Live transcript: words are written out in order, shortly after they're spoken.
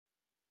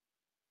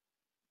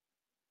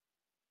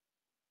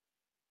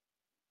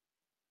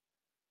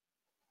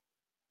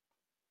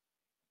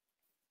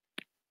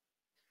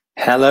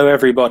Hello,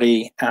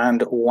 everybody,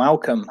 and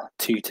welcome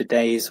to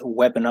today's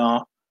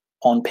webinar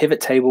on pivot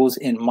tables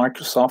in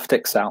Microsoft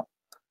Excel.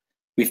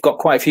 We've got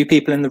quite a few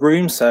people in the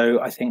room,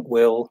 so I think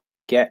we'll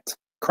get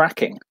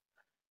cracking.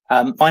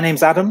 My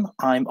name's Adam.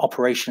 I'm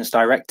Operations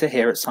Director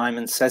here at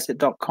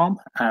SimonSaysIt.com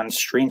and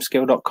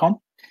StreamSkill.com,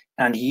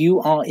 and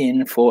you are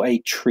in for a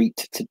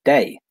treat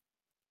today.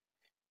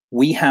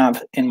 We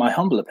have, in my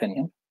humble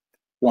opinion,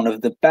 one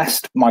of the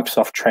best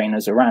Microsoft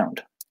trainers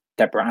around,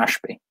 Deb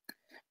Ashby.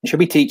 And she'll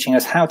be teaching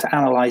us how to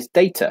analyze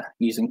data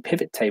using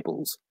pivot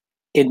tables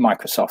in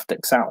Microsoft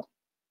Excel.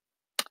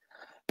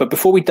 But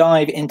before we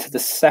dive into the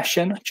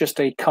session,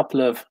 just a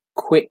couple of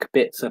quick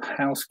bits of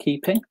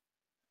housekeeping.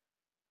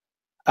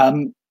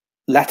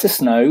 Let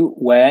us know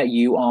where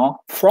you are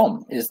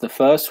from is the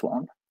first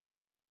one.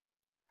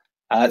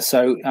 There's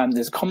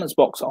a comments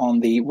box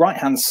on the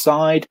right-hand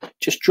side.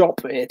 Just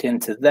drop it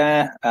into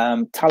there.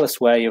 Tell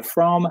us where you're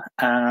from,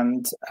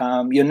 and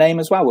your name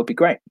as well would be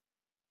great.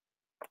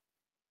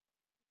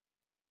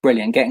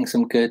 Brilliant, getting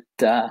some good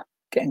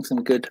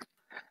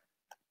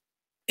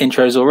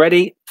intros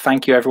already.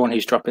 Thank you everyone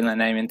who's dropping their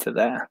name into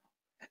there.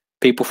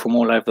 People from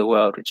all over the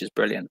world, which is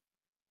brilliant.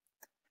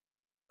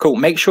 Cool,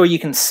 make sure you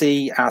can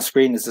see our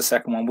screen as the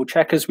second one. We'll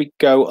check as we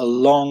go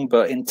along,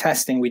 but in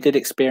testing we did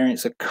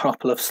experience a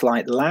couple of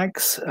slight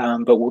lags,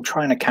 but we'll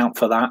try and account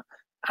for that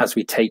as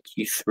we take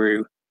you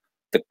through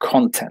the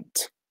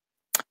content.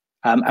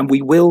 And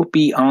we will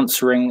be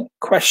answering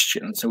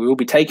questions, and we will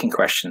be taking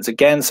questions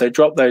again, so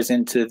drop those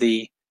into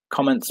the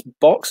comments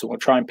box, and we'll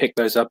try and pick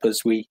those up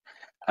as we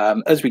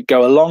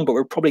go along, but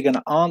we're probably going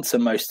to answer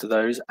most of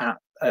those at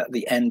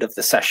the end of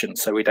the session,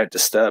 so we don't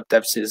disturb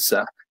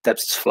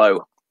Deb's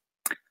flow.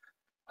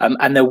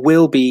 And there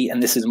will be,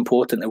 and this is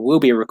important, there will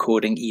be a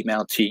recording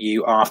emailed to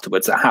you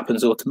afterwards. That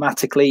happens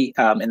automatically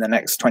in the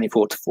next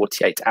 24 to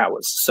 48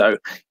 hours. So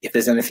if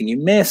there's anything you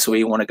miss or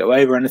you want to go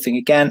over anything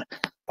again,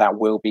 that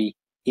will be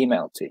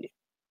emailed to you.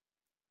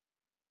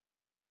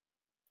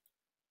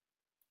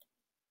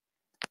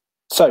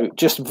 So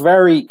just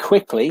very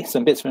quickly,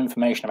 some bits of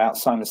information about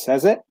Simon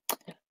Says It.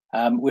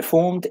 We're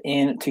formed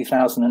in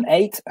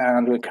 2008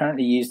 and we're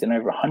currently used in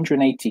over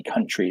 180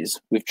 countries.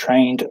 We've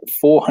trained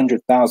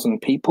 400,000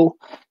 people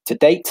to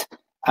date.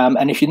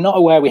 And if you're not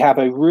aware, we have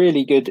a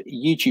really good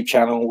YouTube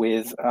channel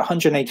with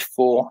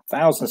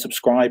 184,000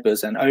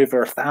 subscribers and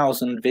over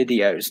 1,000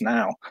 videos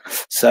now.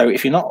 So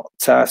if you're not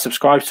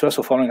subscribed to us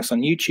or following us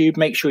on YouTube,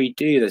 make sure you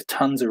do. There's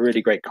tons of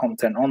really great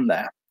content on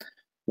there.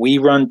 We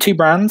run two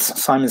brands,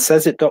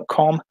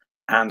 SimonSaysIt.com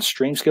and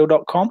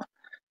StreamSkill.com,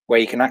 where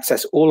you can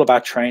access all of our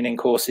training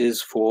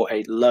courses for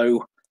a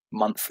low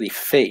monthly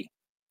fee.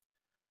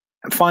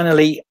 And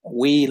finally,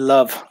 we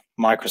love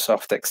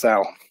Microsoft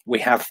Excel. We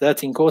have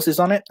 13 courses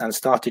on it and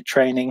started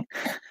training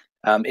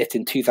it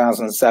in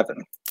 2007.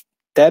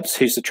 Debs,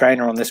 who's the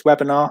trainer on this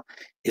webinar,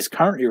 is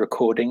currently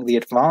recording the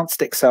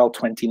Advanced Excel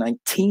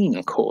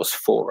 2019 course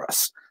for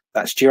us.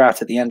 That's due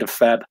out at the end of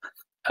Feb,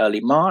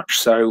 early March,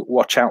 so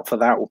watch out for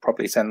that. We'll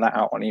probably send that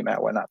out on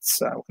email when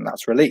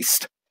that's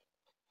released.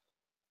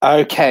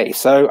 Okay,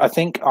 so I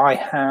think I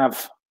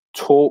have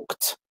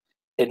talked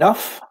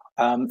enough.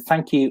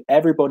 Thank you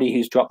everybody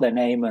who's dropped their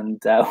name and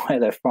where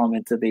they're from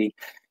into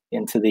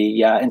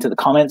the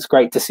comments.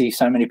 Great to see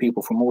so many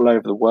people from all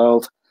over the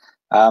world.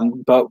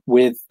 But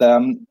with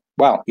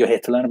well, you're here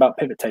to learn about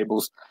pivot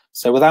tables.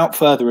 So without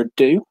further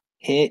ado,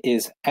 here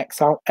is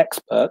Excel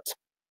expert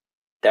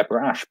Deb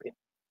Ashby.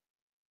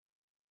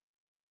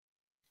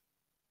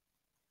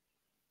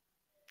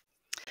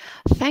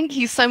 Thank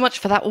you so much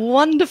for that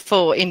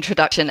wonderful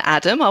introduction,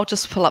 Adam. I'll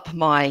just pull up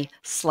my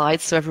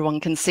slides so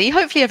everyone can see.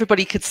 Hopefully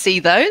everybody could see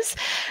those.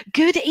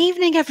 Good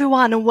evening,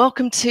 everyone, and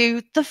welcome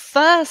to the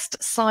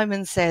first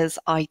Simon Says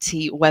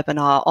IT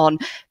webinar on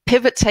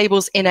pivot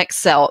tables in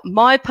Excel,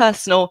 my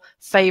personal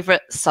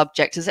favorite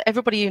subject. As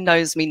everybody who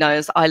knows me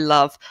knows, I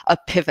love a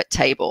pivot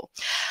table.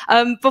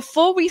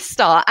 Before we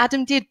start,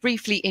 Adam did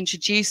briefly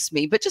introduce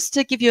me, but just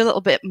to give you a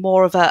little bit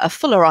more of a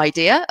fuller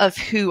idea of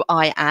who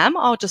I am,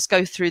 I'll just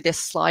go through this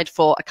slide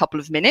for a couple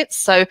of minutes.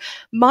 So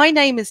my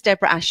name is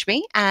Deb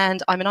Ashby,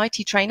 and I'm an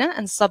IT trainer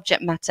and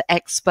subject matter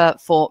expert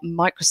for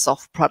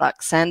Microsoft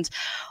products. And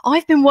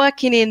I've been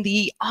working in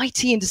the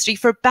IT industry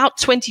for about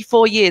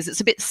 24 years. It's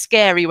a bit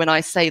scary when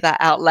I say that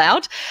out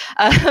loud,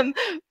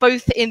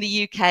 both in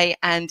the UK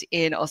and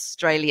in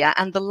Australia.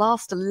 And the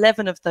last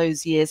 11 of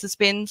those years has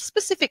been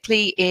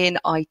specifically in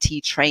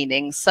IT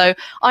training. So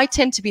I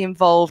tend to be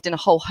involved in a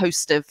whole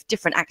host of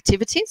different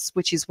activities,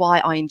 which is why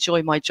I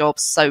enjoy my job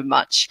so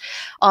much.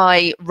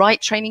 I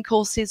write training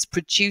courses,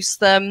 produce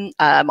them.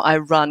 I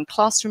run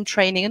classroom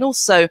training and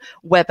also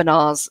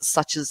webinars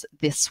such as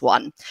this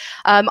one.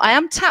 I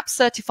am TAP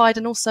certified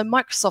and also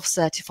Microsoft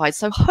certified.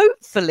 So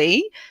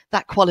hopefully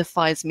that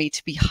qualifies me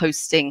to be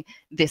hosting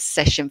this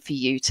session for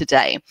you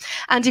today.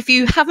 And if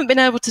you haven't been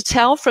able to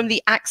tell from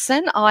the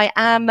accent, I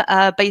am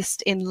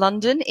based in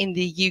London in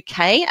the UK,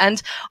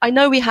 and I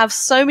know we have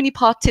so many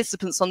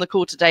participants on the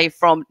call today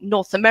from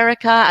North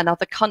America and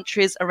other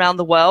countries around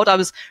the world. I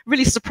was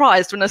really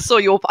surprised when I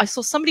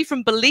saw some somebody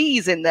from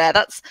Belize in there.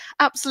 That's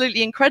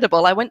absolutely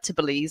incredible. I went to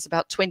Belize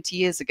about 20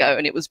 years ago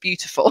and it was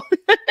beautiful.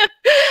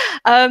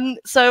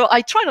 So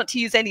I try not to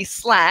use any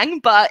slang,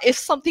 but if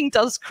something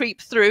does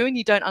creep through and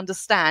you don't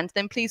understand,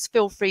 then please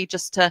feel free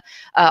just to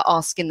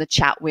ask in the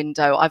chat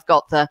window. I've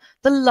got the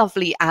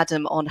lovely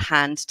Adam on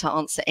hand to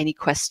answer any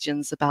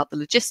questions about the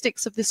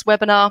logistics of this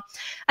webinar.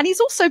 And he's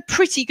also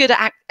pretty good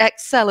at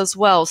Excel as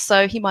well,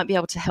 so he might be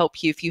able to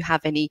help you if you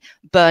have any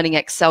burning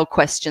Excel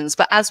questions.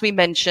 But as we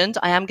mentioned,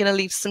 I am going to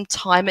leave some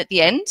time at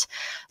the end.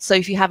 So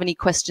if you have any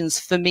questions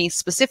for me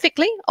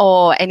specifically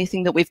or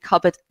anything that we've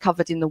covered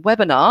in the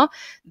webinar,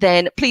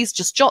 then please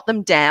just jot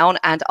them down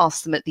and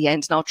ask them at the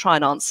end, and I'll try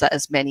and answer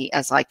as many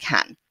as I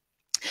can.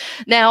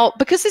 Now,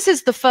 because this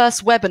is the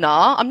first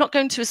webinar, I'm not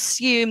going to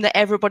assume that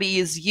everybody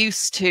is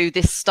used to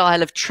this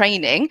style of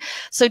training.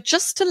 So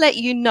just to let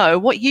you know,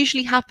 what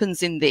usually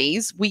happens in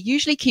these, we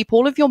usually keep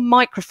all of your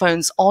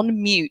microphones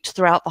on mute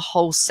throughout the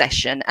whole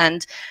session.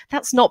 And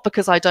that's not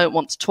because I don't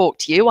want to talk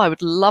to you. I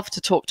would love to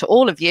talk to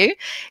all of you.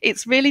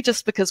 It's really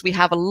just because we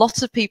have a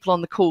lot of people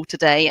on the call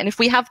today. And if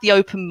we have the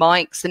open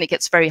mics, then it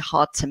gets very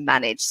hard to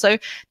manage. So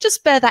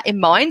just bear that in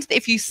mind.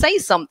 If you say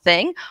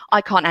something,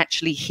 I can't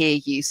actually hear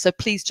you. So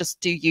please just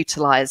do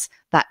utilize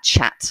that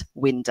chat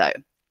window.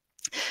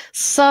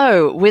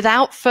 So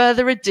without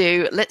further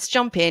ado, let's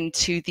jump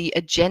into the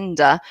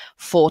agenda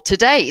for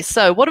today.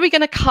 So what are we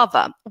going to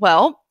cover?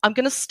 Well, I'm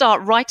going to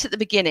start right at the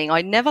beginning.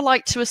 I never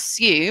like to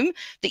assume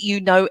that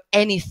you know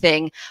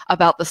anything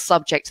about the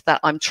subject that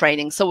I'm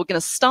training. So we're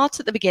going to start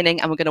at the beginning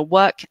and we're going to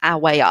work our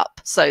way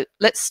up. So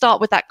let's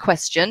start with that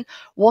question.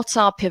 What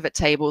are pivot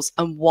tables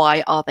and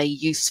why are they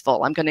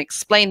useful? I'm going to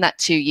explain that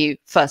to you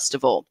first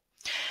of all.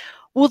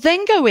 We'll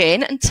then go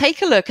in and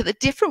take a look at the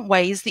different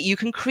ways that you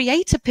can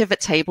create a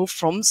pivot table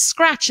from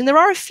scratch. And there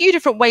are a few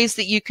different ways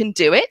that you can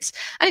do it.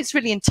 And it's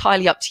really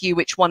entirely up to you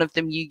which one of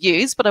them you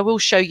use. But I will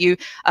show you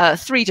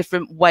 3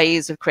 different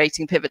ways of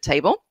creating a pivot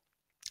table.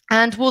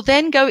 And we'll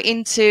then go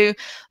into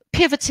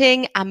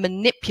pivoting and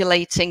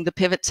manipulating the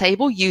pivot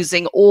table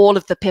using all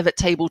of the pivot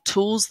table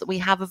tools that we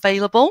have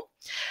available.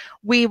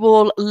 We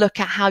will look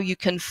at how you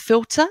can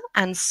filter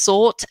and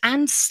sort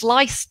and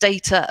slice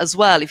data as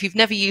well. If you've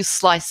never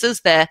used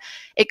slicers, they're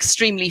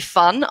extremely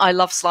fun. I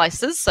love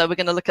slicers, so we're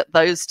going to look at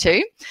those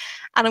too.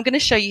 And I'm going to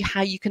show you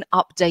how you can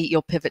update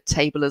your pivot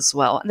table as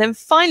well. And then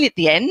finally at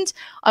the end,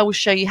 I will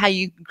show you how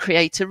you can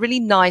create a really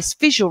nice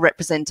visual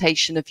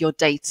representation of your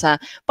data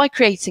by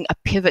creating a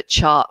pivot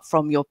chart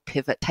from your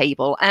pivot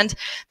table. And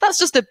that's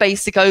just a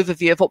basic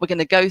overview of what we're going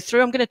to go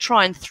through. I'm going to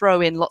try and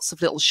throw in lots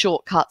of little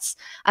shortcuts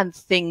and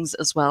things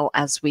as well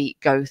as we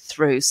go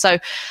through. So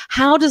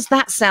how does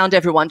that sound,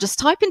 everyone? Just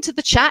type into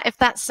the chat if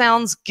that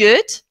sounds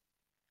good,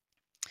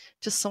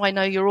 just so I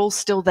know you're all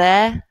still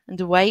there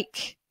and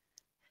awake.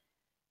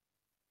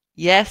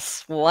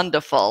 Yes,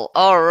 wonderful.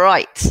 All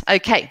right.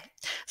 Okay.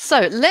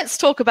 So let's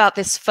talk about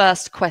this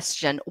first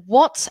question.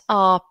 What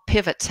are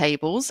pivot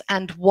tables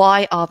and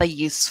why are they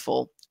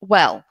useful?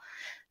 Well,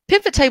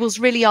 pivot tables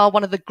really are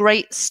one of the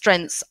great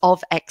strengths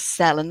of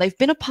Excel, and they've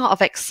been a part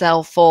of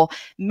Excel for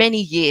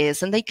many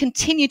years, and they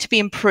continue to be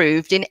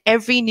improved in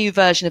every new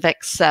version of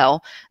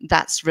Excel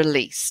that's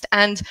released.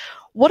 And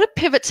what a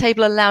pivot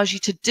table allows you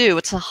to do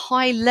at a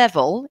high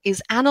level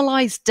is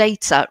analyze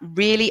data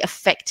really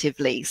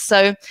effectively.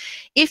 So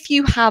if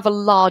you have a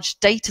large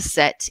data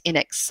set in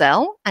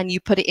Excel and you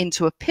put it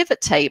into a pivot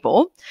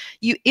table,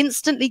 you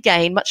instantly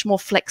gain much more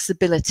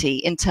flexibility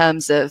in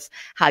terms of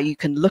how you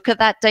can look at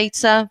that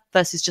data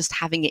versus just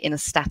having it in a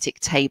static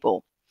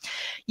table.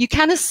 You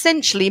can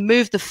essentially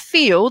move the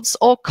fields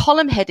or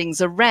column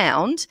headings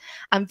around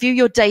and view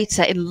your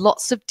data in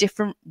lots of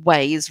different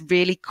ways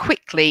really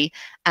quickly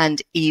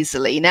and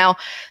easily. Now,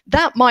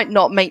 that might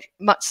not make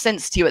much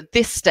sense to you at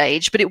this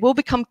stage, but it will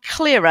become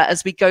clearer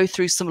as we go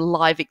through some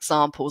live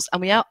examples.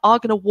 And we are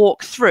going to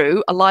walk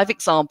through a live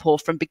example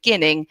from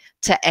beginning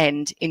to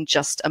end in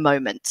just a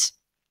moment.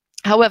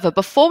 However,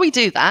 before we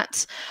do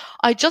that,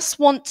 I just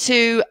want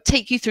to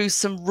take you through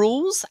some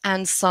rules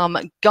and some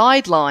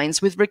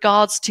guidelines with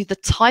regards to the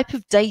type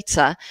of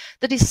data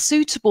that is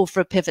suitable for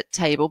a pivot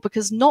table,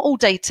 because not all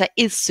data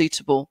is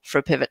suitable for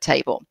a pivot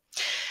table.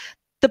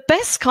 The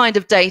best kind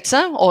of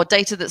data, or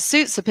data that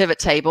suits a pivot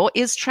table,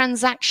 is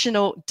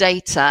transactional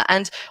data.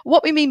 And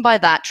what we mean by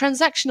that,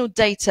 transactional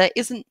data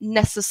isn't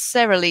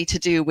necessarily to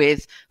do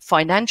with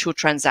financial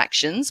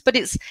transactions, but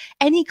it's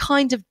any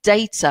kind of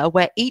data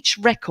where each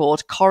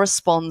record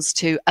corresponds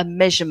to a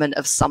measurement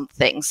of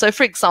something. So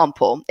for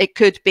example, it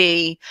could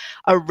be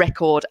a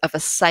record of a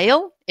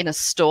sale in a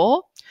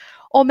store,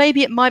 or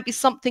maybe it might be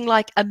something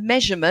like a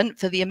measurement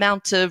for the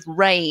amount of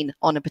rain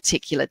on a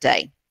particular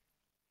day.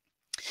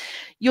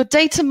 Your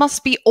data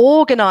must be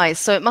organized,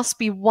 so it must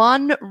be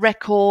one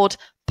record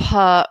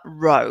per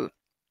row.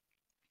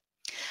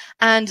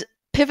 And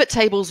pivot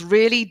tables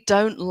really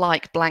don't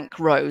like blank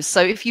rows.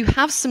 So if you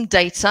have some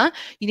data,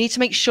 you need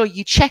to make sure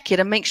you check it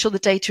and make sure the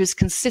data is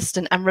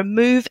consistent and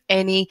remove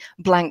any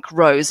blank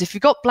rows. If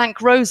you've got blank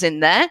rows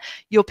in there,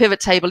 your pivot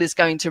table is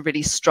going to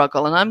really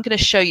struggle. And I'm going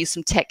to show you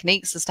some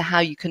techniques as to how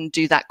you can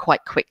do that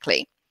quite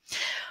quickly.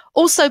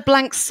 Also,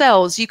 blank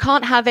cells. You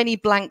can't have any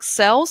blank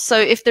cells. So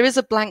if there is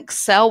a blank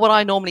cell, what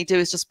I normally do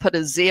is just put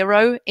a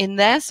 0 in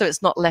there so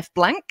it's not left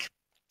blank.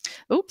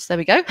 Oops, there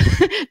we go.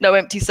 No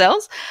empty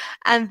cells.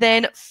 And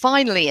then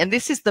finally, and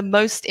this is the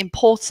most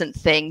important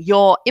thing,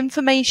 your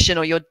information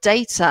or your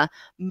data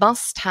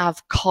must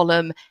have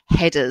column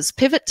headers.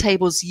 Pivot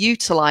tables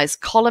utilize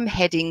column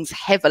headings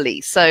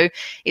heavily. So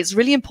it's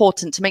really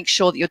important to make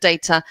sure that your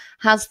data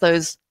has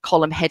those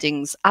column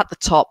headings at the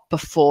top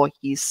before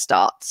you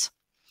start.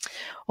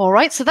 All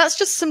right, so that's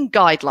just some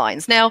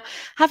guidelines. Now,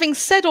 having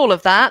said all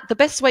of that, the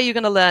best way you're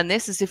going to learn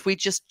this is if we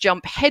just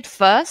jump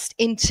headfirst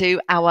into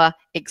our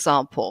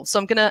example. So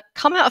I'm going to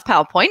come out of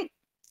PowerPoint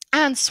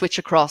and switch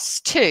across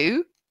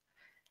to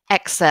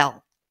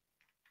Excel.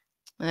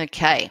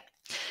 Okay,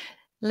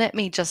 let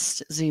me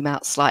just zoom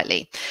out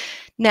slightly.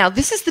 Now,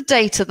 this is the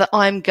data that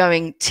I'm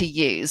going to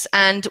use.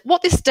 And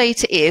what this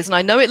data is, and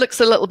I know it looks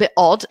a little bit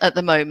odd at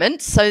the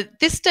moment, so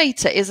this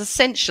data is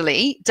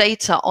essentially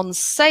data on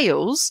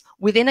sales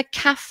within a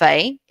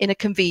cafe in a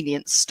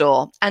convenience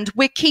store. And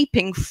we're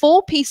keeping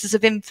 4 pieces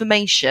of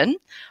information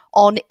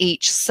on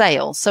each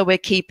sale. So we're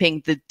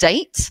keeping the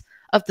date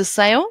of the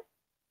sale,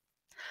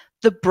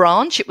 the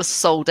branch it was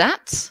sold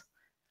at,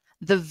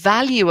 the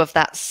value of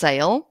that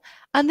sale,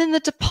 and then the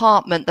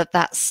department that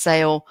that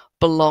sale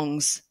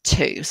belongs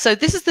to. So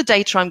this is the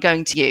data I'm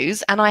going to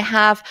use, and I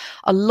have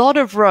a lot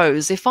of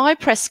rows. If I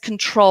press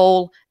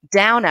Control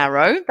down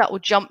arrow, that will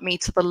jump me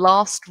to the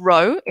last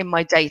row in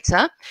my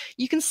data.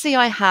 You can see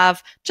I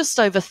have just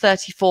over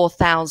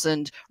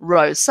 34,000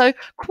 rows. So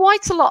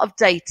quite a lot of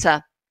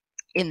data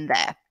in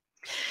there.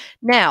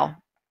 Now,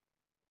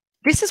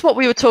 this is what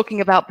we were talking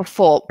about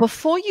before.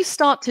 Before you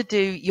start to do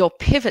your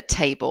pivot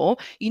table,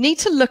 you need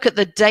to look at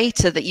the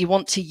data that you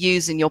want to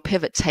use in your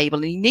pivot table,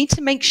 and you need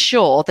to make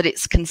sure that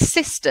it's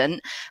consistent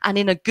and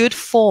in a good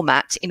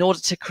format in order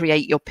to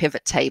create your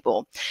pivot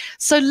table.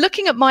 So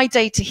looking at my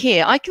data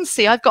here, I can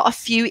see I've got a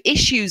few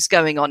issues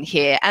going on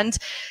here, and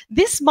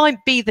this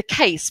might be the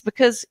case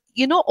because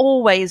you're not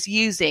always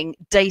using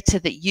data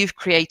that you've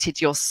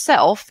created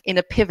yourself in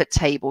a pivot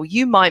table.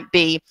 You might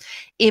be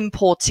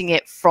importing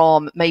it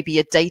from maybe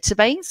a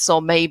database,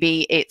 or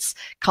maybe it's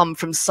come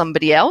from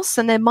somebody else,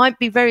 and there might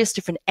be various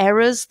different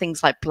errors,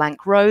 things like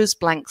blank rows,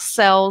 blank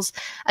cells,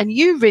 and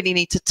you really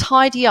need to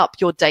tidy up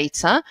your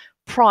data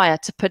prior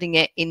to putting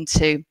it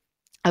into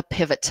a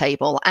pivot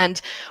table. And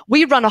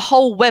we run a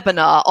whole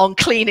webinar on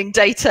cleaning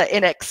data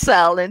in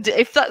Excel. And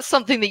if that's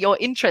something that you're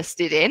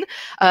interested in,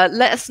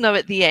 let us know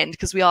at the end,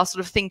 because we are sort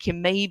of thinking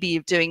maybe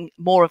of doing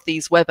more of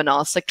these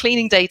webinars. So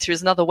cleaning data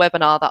is another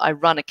webinar that I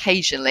run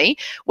occasionally,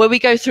 where we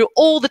go through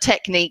all the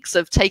techniques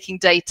of taking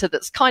data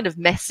that's kind of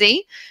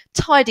messy,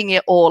 tidying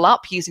it all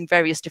up using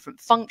various different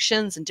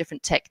functions and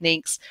different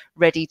techniques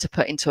ready to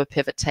put into a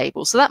pivot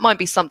table. So that might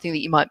be something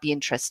that you might be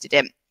interested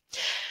in.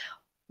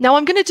 Now,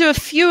 I'm going to do a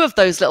few of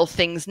those little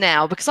things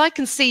now because I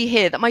can see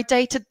here that my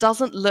data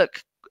doesn't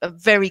look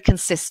very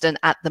consistent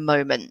at the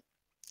moment.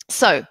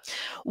 So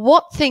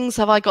what things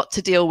have I got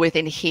to deal with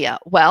in here?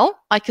 Well,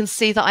 I can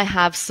see that I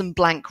have some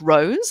blank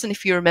rows. And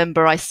if you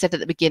remember, I said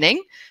at the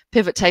beginning,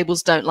 pivot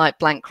tables don't like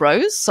blank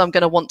rows. So I'm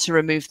going to want to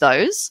remove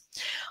those.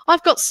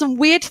 I've got some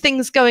weird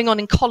things going on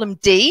in column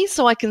D.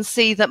 So I can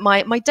see that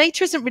my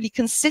data isn't really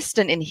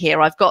consistent in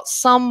here. I've got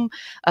some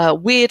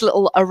weird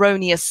little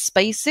erroneous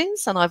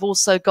spaces, and I've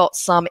also got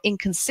some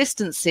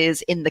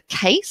inconsistencies in the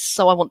case.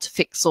 So I want to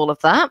fix all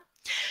of that.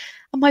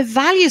 And my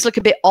values look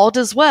a bit odd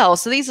as well.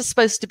 So these are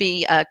supposed to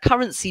be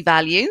currency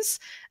values.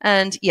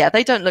 And yeah,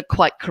 they don't look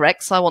quite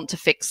correct. So I want to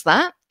fix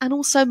that. And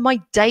also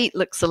my date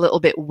looks a little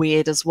bit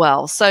weird as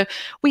well. So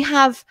we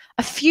have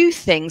a few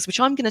things which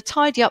I'm going to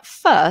tidy up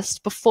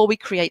first before we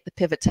create the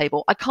pivot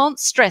table. I can't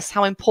stress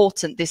how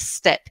important this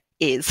step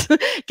is.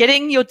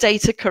 Getting your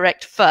data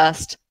correct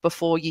first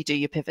before you do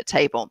your pivot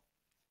table.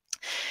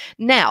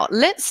 Now,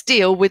 let's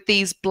deal with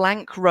these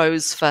blank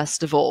rows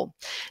first of all.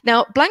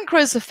 Now, blank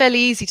rows are fairly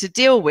easy to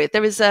deal with.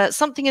 There is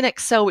something in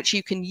Excel which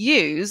you can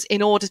use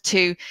in order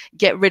to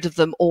get rid of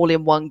them all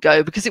in one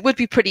go, because it would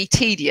be pretty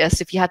tedious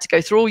if you had to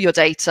go through all your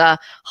data,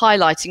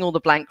 highlighting all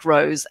the blank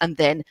rows and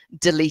then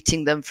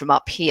deleting them from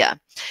up here.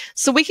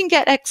 So we can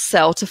get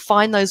Excel to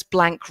find those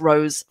blank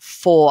rows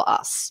for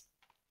us.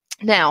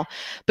 Now,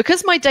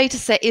 because my data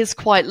set is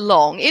quite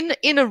long,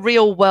 in a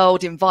real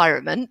world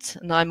environment,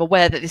 and I'm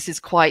aware that this is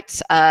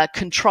quite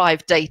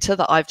contrived data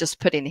that I've just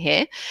put in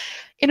here,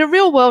 in a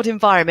real world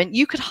environment,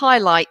 you could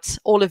highlight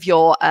all of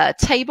your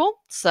table.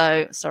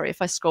 So, sorry,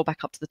 if I scroll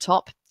back up to the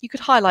top, you could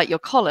highlight your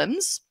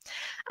columns,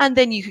 and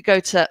then you could go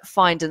to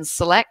Find and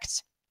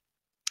Select,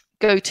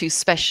 go to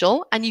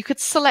Special, and you could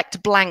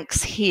select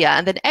blanks here,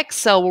 and then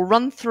Excel will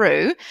run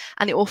through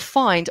and it will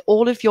find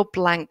all of your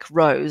blank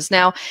rows.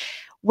 Now,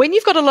 when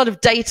you've got a lot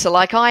of data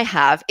like I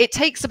have, it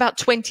takes about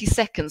 20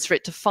 seconds for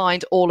it to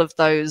find all of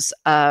those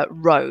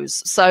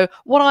rows. So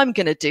what I'm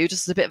going to do,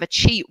 just as a bit of a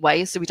cheat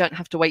way, so we don't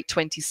have to wait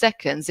 20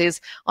 seconds,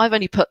 is I've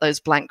only put those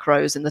blank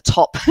rows in the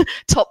top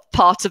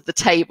part of the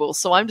table.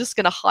 So I'm just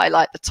going to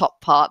highlight the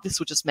top part. This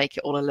will just make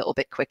it all a little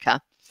bit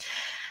quicker.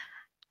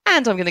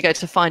 And I'm going to go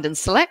to Find and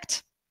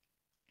Select.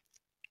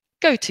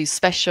 go to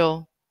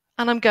Special,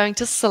 and I'm going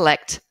to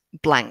select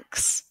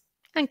Blanks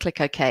and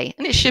click OK.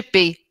 And it should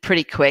be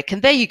pretty quick.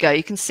 And there you go.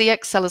 You can see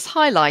Excel has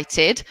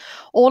highlighted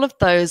all of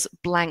those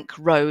blank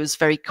rows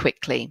very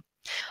quickly.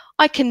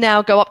 I can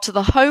now go up to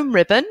the Home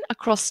ribbon,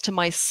 across to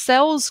my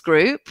Cells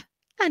group,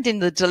 and in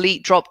the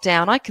Delete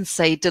drop-down, I can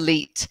say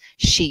Delete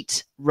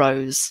Sheet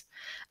Rows.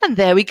 And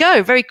there we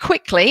go. Very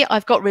quickly,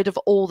 I've got rid of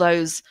all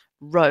those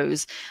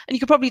rows. And you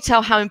can probably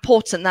tell how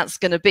important that's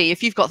going to be.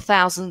 If you've got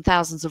thousands and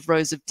thousands of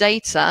rows of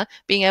data,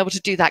 being able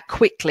to do that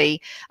quickly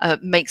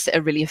makes it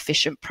a really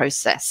efficient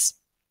process.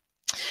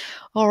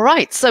 All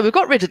right, so we've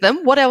got rid of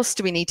them. What else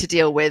do we need to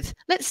deal with?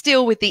 Let's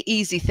deal with the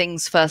easy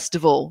things first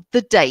of all,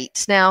 the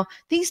date. Now,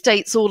 these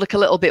dates all look a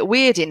little bit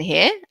weird in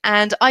here,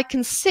 and I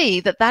can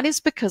see that that is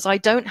because I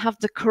don't have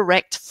the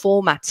correct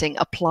formatting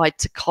applied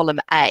to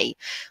column A.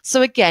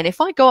 So again, if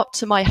I go up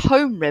to my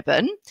Home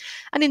ribbon,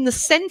 and in the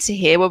center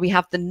here where we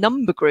have the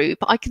number group,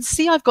 I can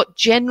see I've got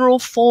general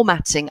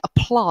formatting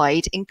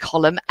applied in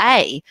column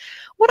A.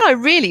 What I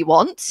really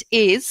want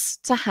is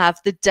to have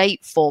the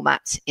date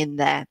format in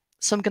there.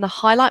 So I'm going to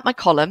highlight my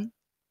column,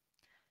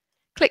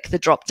 click the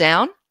drop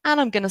down,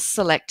 and I'm going to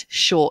select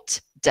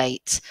Short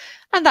Date.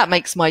 And that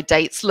makes my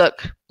dates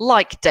look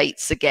like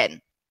dates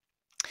again.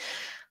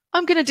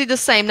 I'm going to do the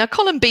same. Now,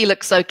 column B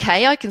looks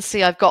okay. I can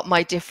see I've got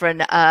my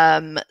different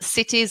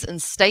cities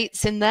and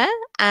states in there.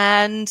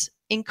 And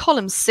in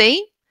column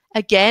C,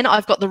 again,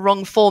 I've got the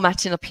wrong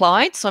formatting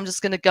applied. So I'm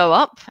just going to go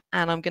up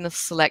and I'm going to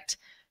select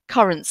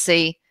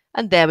Currency.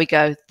 And there we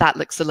go. That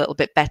looks a little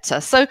bit better.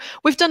 So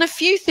we've done a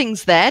few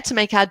things there to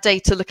make our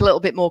data look a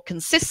little bit more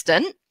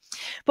consistent,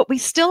 but we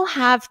still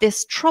have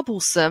this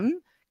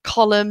troublesome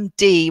column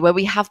D where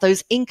we have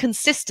those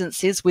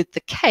inconsistencies with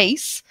the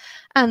case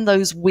and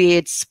those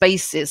weird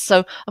spaces.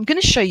 So I'm going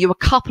to show you a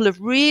couple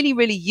of really,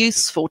 really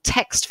useful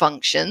text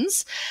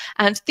functions.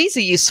 And these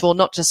are useful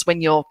not just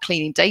when you're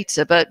cleaning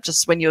data, but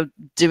just when you're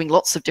doing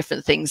lots of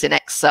different things in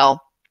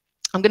Excel.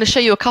 I'm going to show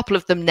you a couple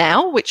of them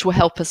now, which will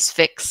help us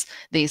fix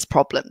these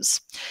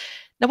problems.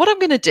 Now, what I'm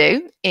going to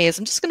do is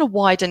I'm just going to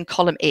widen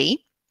column E.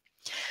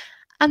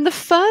 And the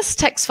first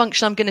text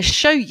function I'm going to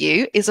show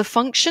you is a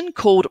function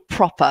called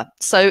proper.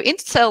 So in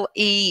cell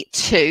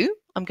E2,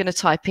 I'm going to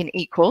type in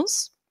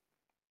equals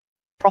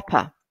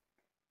proper.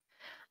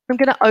 I'm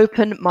going to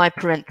open my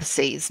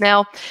parentheses.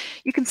 Now,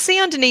 you can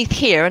see underneath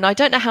here, and I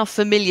don't know how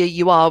familiar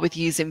you are with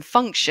using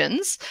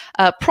functions,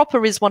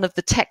 proper is one of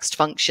the text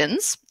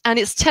functions, and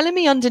it's telling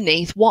me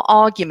underneath what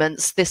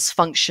arguments this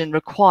function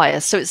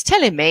requires. So it's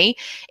telling me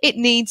it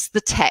needs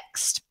the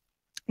text.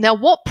 Now,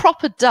 what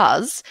proper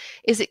does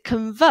is it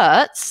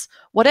converts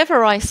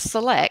whatever I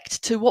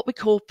select to what we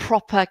call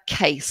proper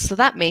case. So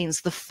that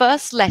means the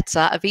first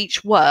letter of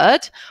each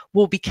word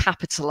will be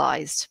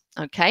capitalized.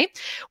 Okay,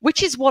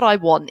 which is what I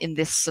want in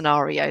this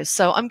scenario.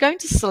 So I'm going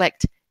to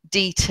select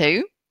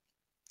D2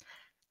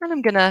 and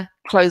I'm going to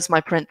close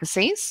my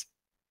parentheses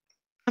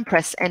and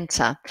press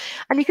enter.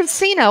 And you can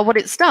see now what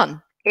it's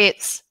done.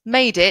 It's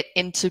made it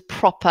into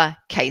proper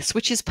case,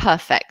 which is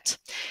perfect.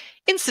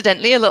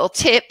 Incidentally, a little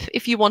tip,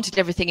 if you wanted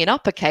everything in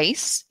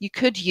uppercase, you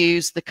could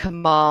use the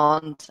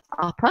command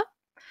upper.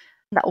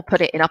 That will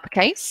put it in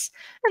uppercase.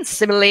 And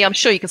similarly, I'm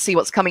sure you can see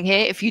what's coming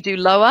here. If you do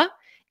lower,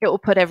 it will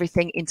put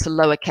everything into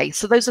lowercase.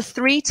 So those are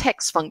three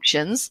text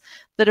functions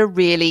that are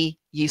really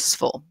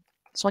useful.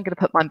 So I'm going to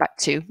put mine back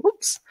to,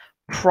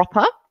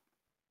 proper,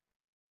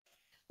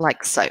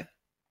 like so.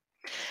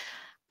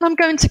 I'm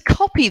going to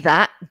copy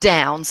that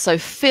down, so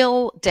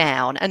fill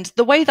down. And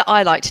the way that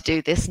I like to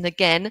do this, and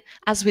again,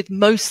 as with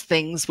most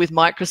things with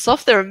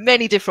Microsoft, there are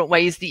many different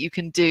ways that you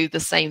can do the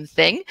same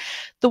thing.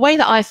 The way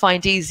that I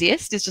find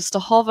easiest is just to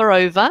hover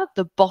over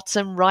the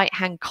bottom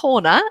right-hand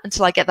corner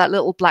until I get that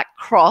little black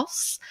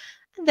cross.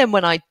 And then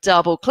when I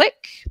double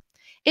click,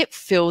 it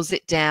fills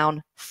it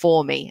down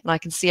for me. And I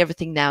can see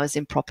everything now is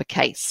in proper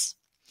case.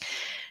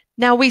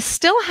 Now we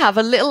still have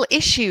a little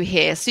issue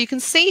here. So you can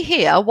see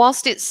here,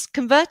 whilst it's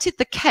converted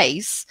the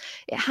case,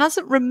 it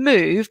hasn't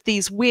removed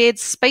these weird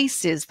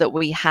spaces that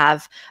we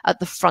have at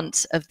the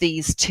front of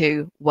these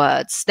two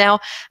words. Now,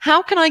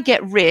 how can I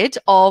get rid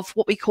of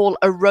what we call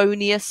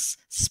erroneous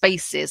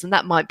spaces? And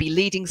that might be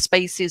leading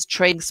spaces,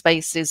 trailing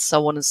spaces,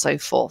 so on and so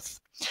forth.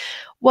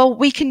 Well,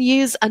 we can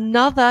use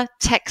another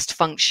text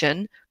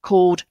function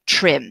called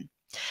trim.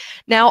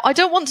 Now, I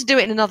don't want to do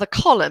it in another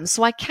column,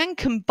 so I can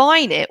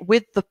combine it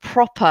with the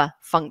proper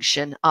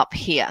function up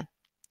here.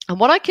 And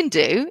what I can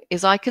do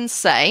is I can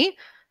say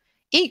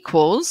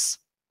equals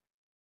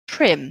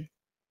trim.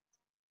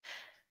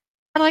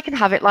 And I can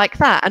have it like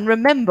that. And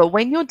remember,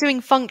 when you're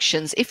doing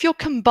functions, if you're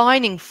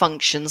combining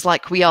functions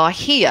like we are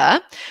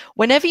here,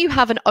 whenever you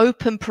have an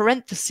open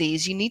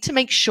parentheses, you need to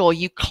make sure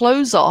you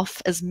close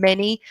off as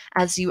many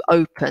as you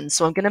open.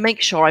 So I'm going to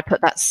make sure I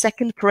put that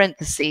second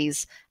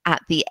parentheses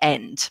at the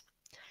end.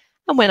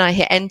 And when I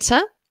hit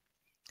enter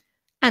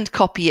and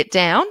copy it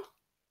down,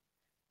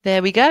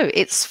 there we go.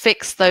 It's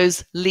fixed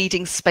those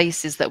leading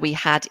spaces that we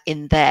had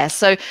in there.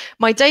 So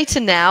my data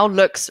now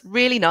looks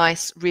really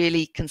nice,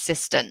 really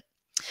consistent.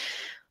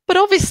 But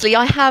obviously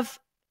I have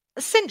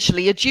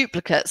essentially a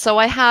duplicate. So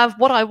I have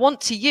what I want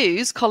to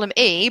use, column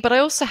E, but I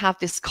also have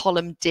this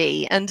column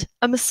D. And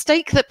a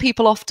mistake that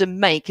people often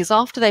make is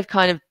after they've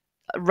kind of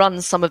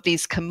run some of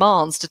these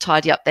commands to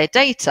tidy up their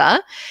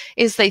data,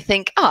 is they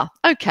think,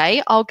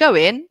 okay, I'll go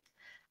in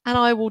and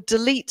I will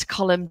delete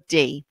column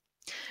D.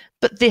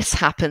 But this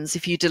happens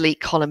if you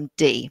delete column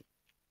D.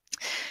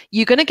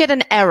 You're going to get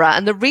an error.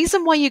 And the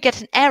reason why you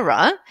get an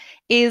error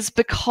is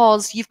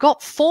because you've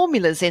got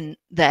formulas in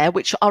there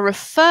which are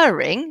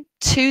referring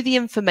to the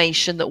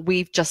information that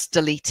we've just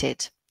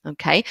deleted.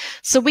 Okay,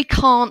 so we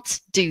can't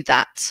do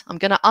that. I'm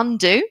going to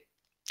undo,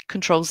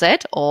 Control Z,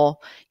 or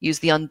use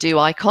the undo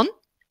icon.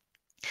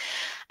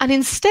 And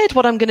instead,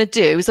 what I'm going to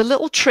do is a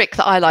little trick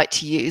that I like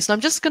to use. And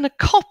I'm just going to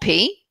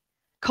copy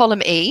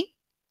column E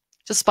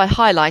just by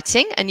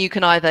highlighting, and you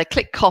can either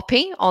click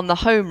copy on the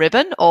home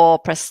ribbon or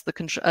press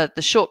the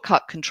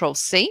shortcut Control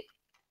C.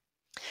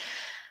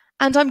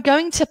 And I'm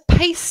going to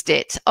paste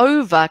it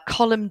over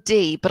column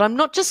D, but I'm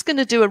not just going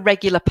to do a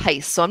regular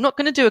paste. So I'm not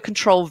going to do a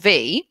Control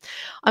V.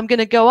 I'm going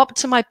to go up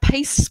to my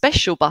paste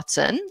special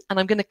button and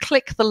I'm going to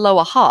click the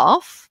lower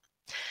half.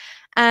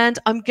 And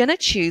I'm going to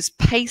choose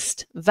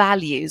paste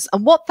values.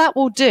 And what that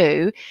will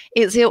do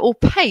is it will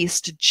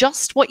paste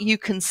just what you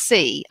can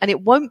see and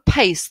it won't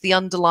paste the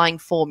underlying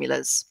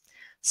formulas.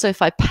 So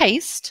if I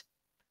paste,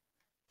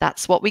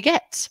 that's what we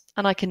get.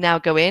 And I can now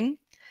go in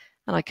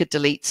and I could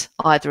delete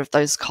either of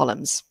those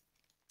columns.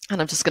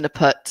 And I'm just going to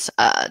put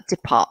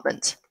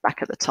department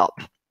back at the top.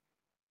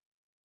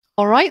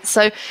 All right,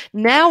 so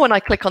now when I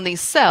click on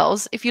these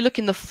cells, if you look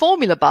in the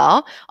formula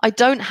bar, I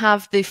don't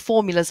have the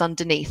formulas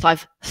underneath.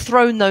 I've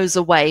thrown those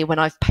away when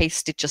I've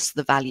pasted just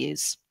the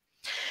values.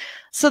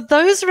 So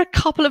those are a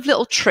couple of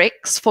little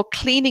tricks for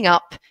cleaning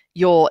up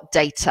your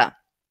data.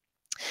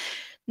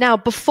 Now,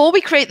 before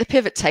we create the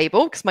pivot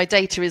table, because my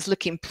data is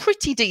looking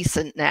pretty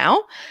decent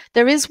now,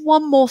 there is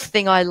one more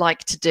thing I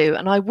like to do,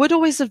 and I would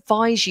always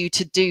advise you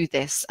to do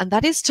this, and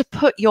that is to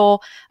put your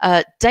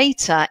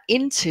data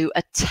into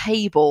a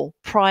table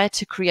prior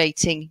to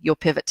creating your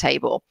pivot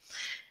table.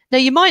 Now,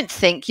 you might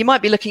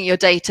be looking at your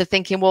data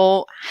thinking,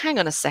 well, hang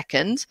on a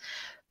second.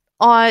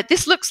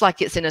 This looks like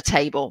it's in a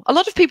table. A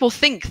lot of people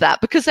think that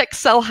because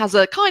Excel has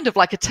a kind of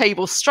like a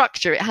table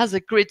structure, it has a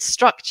grid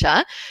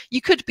structure,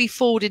 you could be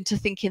fooled into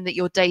thinking that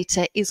your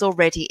data is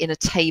already in a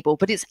table,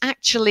 but it's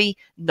actually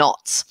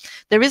not.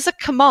 There is a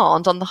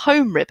command on the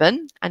home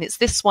ribbon, and it's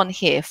this one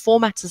here,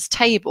 Format as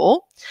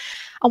Table.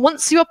 And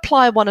once you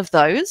apply one of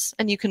those,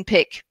 and you can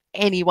pick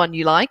any one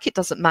you like, it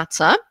doesn't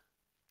matter,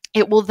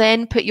 it will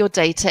then put your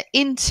data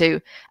into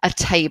a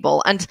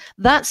table. And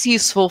that's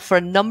useful for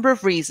a number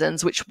of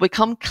reasons, which will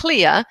become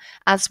clear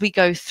as we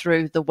go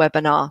through the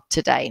webinar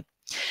today.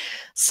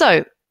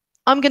 So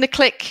I'm going to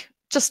click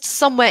just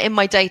somewhere in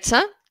my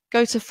data,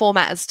 go to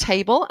Format as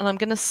Table, and I'm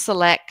going to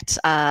select,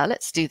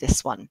 let's do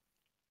this one.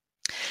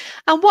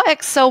 And what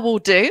Excel will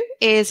do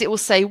is it will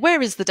say,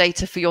 where is the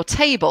data for your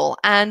table?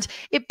 And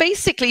it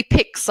basically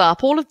picks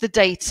up all of the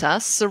data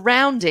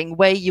surrounding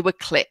where you were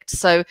clicked.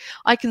 So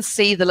I can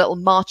see the little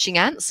marching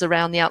ants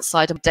around the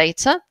outside of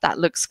data. That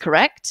looks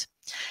correct.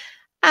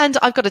 And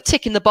I've got a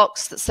tick in the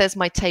box that says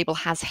my table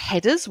has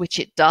headers, which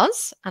it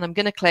does. And I'm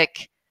going to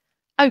click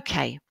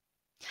OK.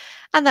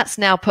 And that's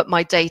now put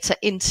my data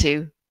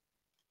into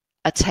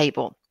a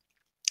table.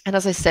 And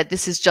as I said,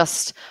 this is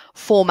just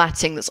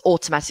formatting that's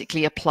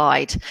automatically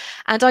applied.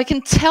 And I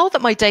can tell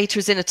that my data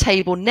is in a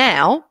table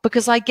now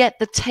because I get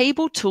the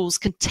Table Tools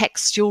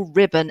contextual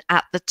ribbon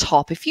at the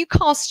top. If you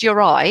cast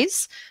your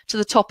eyes to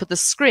the top of the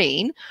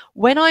screen,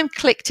 when I'm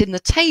clicked in the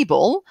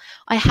table,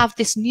 I have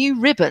this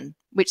new ribbon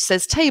which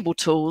says Table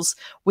Tools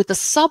with a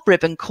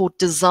sub-ribbon called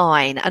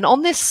Design. And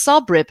on this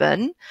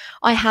sub-ribbon,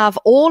 I have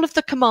all of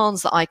the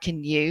commands that I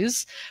can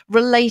use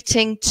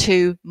relating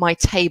to my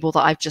table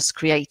that I've just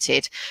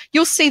created.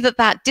 You'll see that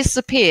that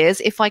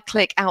disappears if I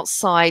click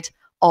outside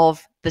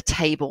of the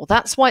table.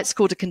 That's why it's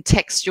called a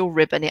contextual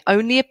ribbon. It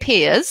only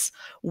appears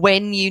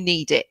when you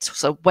need it,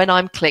 so when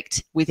I'm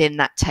clicked within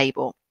that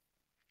table.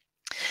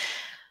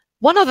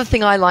 One other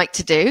thing I like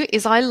to do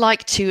is I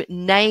like to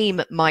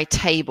name my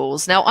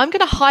tables. Now I'm going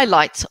to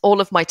highlight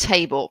all of my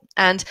table,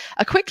 and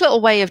a quick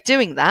little way of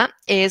doing that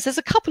is there's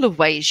a couple of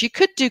ways. You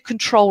could do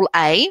Control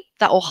A,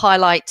 that will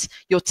highlight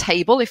your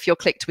table if you're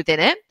clicked within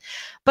it.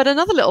 But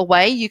another little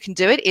way you can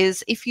do it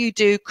is if you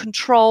do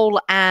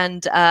Control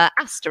and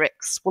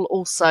asterisk will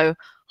also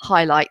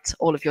highlight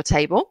all of your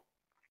table.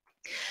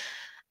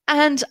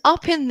 And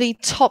up in the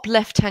top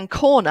left-hand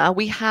corner,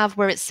 we have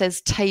where it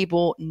says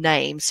table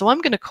name. So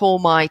I'm going to call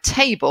my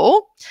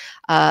table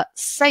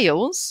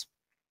sales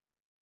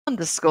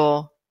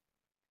underscore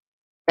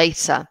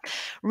data.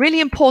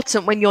 Really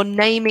important when you're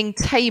naming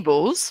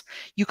tables,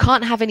 you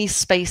can't have any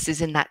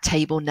spaces in that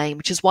table name,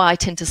 which is why I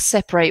tend to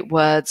separate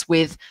words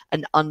with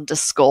an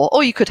underscore,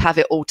 or you could have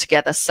it all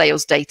together,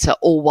 sales data,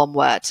 all one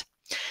word.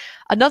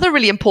 Another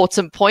really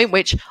important point,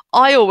 which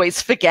I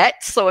always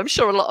forget, so I'm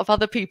sure a lot of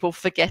other people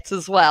forget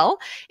as well,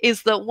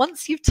 is that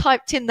once you've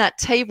typed in that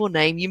table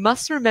name, you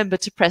must remember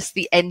to press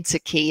the Enter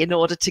key in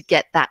order to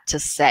get that to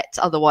set.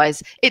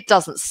 Otherwise, it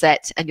doesn't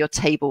set and your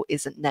table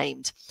isn't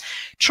named.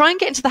 Try and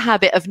get into the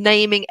habit of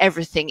naming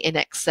everything in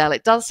Excel.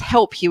 It does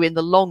help you in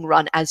the long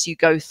run as you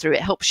go through.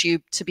 It helps you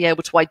to be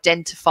able to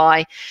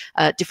identify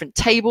different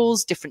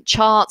tables, different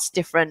charts,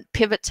 different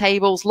pivot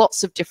tables,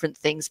 lots of different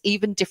things,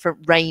 even different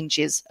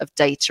ranges of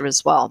data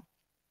as well.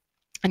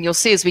 And you'll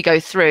see as we go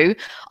through,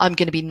 I'm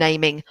going to be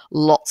naming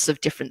lots of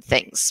different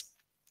things.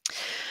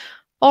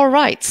 All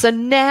right, so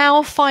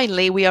now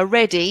finally we are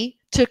ready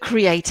to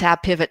create our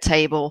pivot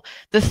table.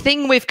 The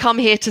thing we've come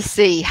here to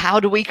see,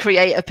 how do we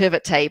create a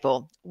pivot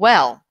table?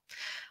 Well,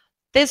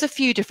 there's a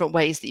few different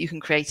ways that you can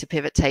create a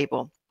pivot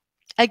table.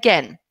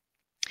 Again,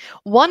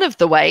 one of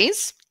the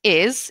ways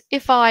is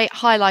if I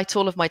highlight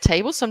all of my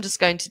tables, so I'm just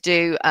going to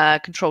do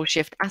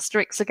Control-Shift-*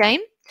 again.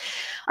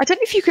 I don't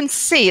know if you can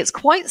see, it's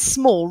quite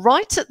small,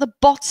 right at the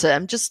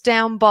bottom, just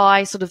down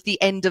by sort of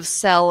the end of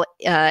cell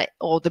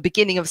or the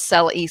beginning of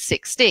cell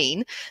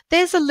E16,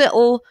 there's a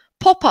little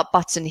pop-up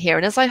button here.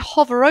 And as I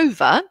hover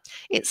over,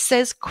 it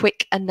says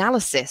Quick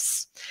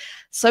Analysis.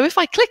 So if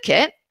I click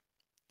it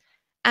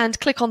and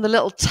click on the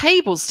little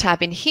Tables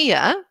tab in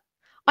here,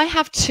 I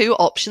have two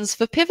options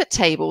for pivot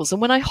tables.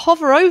 And when I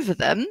hover over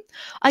them,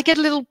 I get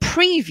a little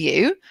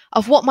preview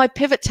of what my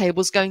pivot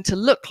table is going to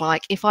look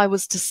like if I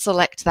was to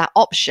select that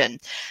option.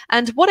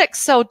 And what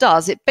Excel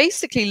does, it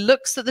basically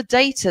looks at the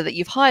data that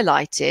you've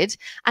highlighted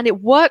and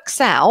it works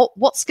out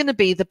what's going to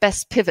be the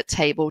best pivot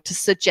table to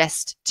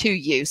suggest to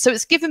you. So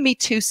it's given me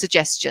two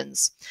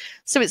suggestions.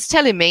 So it's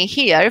telling me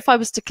here, if I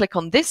was to click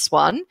on this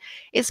one,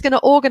 it's going to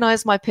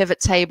organize my pivot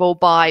table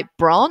by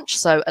branch.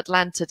 So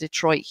Atlanta,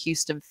 Detroit,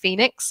 Houston,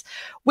 Phoenix,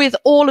 with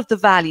all of the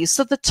values,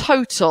 so the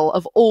total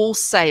of all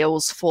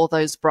sales for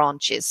those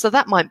branches. So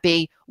that might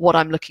be what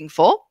I'm looking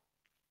for.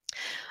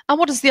 And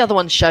what does the other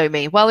one show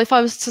me? Well, if I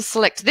was to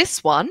select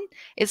this one,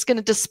 it's going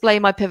to display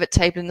my pivot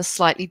table in a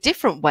slightly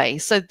different way.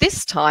 So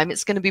this time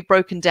it's going to be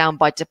broken down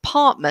by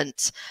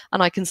department,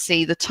 and I can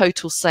see the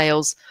total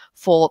sales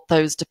for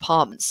those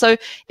departments. So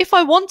if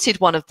I wanted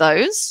one of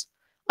those,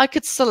 I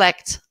could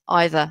select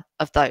either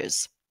of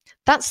those.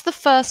 That's the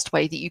first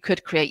way that you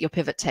could create your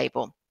pivot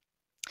table.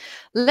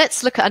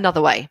 Let's look at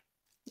another way.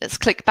 Let's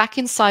click back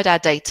inside our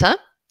data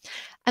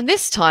and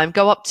this time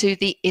go up to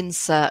the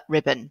Insert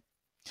ribbon.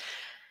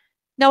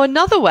 Now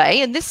another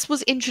way, and this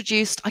was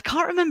introduced, I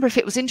can't remember if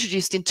it was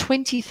introduced in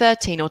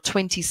 2013 or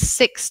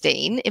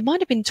 2016, it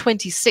might have been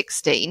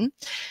 2016,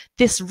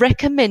 this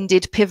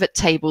recommended pivot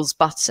tables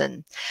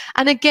button.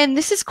 And again,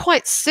 this is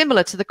quite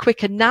similar to the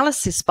quick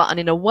analysis button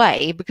in a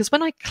way, because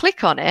when I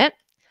click on it,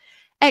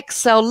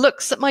 Excel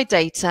looks at my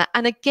data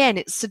and again,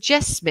 it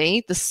suggests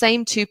me the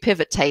same two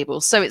pivot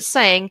tables. So it's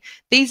saying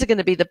these are going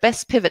to be the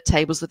best pivot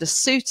tables that are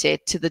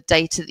suited to the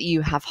data that you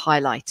have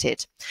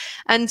highlighted.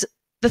 And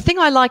the thing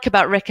I like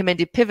about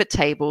recommended pivot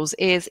tables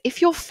is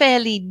if you're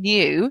fairly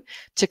new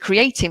to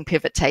creating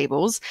pivot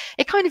tables,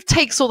 it kind of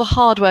takes all the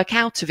hard work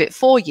out of it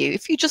for you.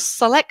 If you just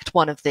select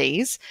one of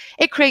these,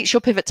 it creates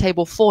your pivot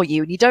table for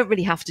you and you don't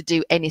really have to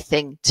do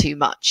anything too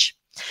much.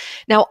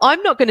 Now,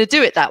 I'm not going to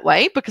do it that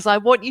way because I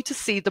want you to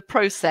see the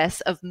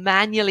process of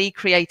manually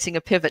creating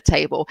a pivot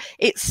table.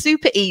 It's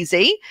super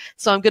easy,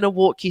 so I'm going to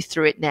walk you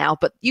through it now,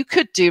 but you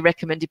could do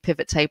recommended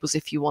pivot tables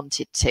if you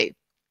wanted to.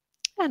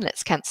 And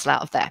let's cancel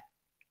out of there.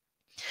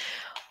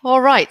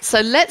 All right,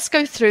 so let's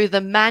go through the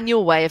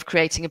manual way of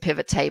creating a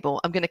pivot table.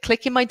 I'm going to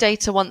click in my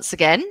data once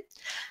again,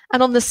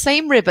 and on the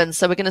same ribbon,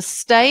 so we're going to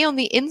stay on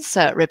the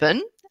Insert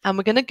ribbon, and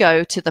we're going to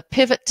go to the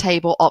Pivot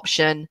Table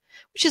option,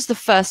 which is the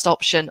first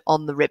option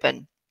on the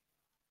ribbon.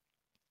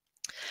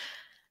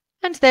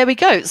 And there we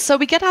go. So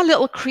we get our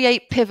little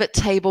Create Pivot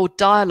Table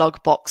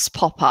dialog box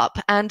pop up.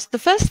 And the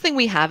first thing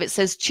we have, it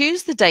says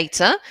choose the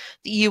data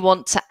that you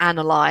want to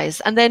analyze.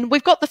 And then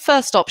we've got the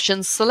first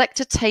option, select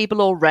a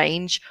table or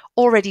range,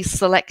 already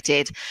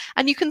selected.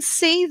 And you can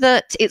see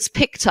that it's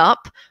picked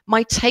up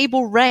my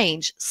table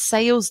range,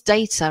 sales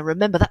data.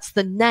 Remember, that's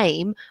the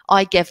name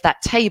I gave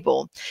that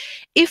table.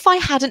 If I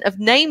hadn't have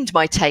named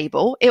my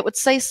table, it would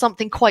say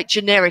something quite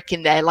generic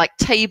in there, like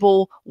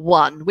table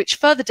 1, which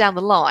further down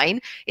the line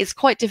is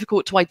quite difficult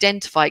to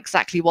identify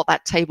exactly what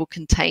that table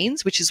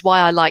contains, which is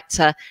why I like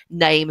to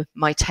name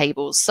my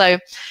tables. So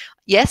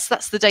yes,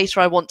 that's the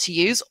data I want to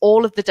use,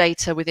 all of the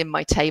data within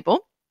my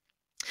table.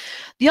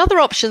 The other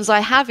options I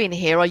have in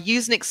here are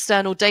use an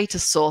external data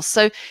source.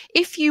 So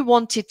if you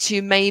wanted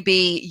to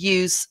maybe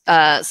use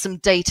some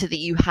data that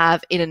you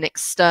have in an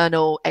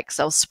external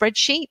Excel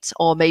spreadsheet,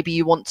 or maybe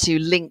you want to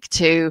link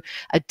to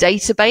a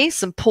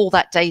database and pull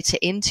that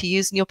data into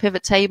using your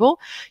pivot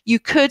table, you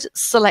could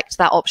select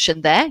that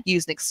option there,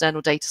 use an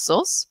external data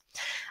source.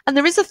 And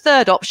there is a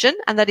third option,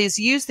 and that is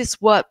use this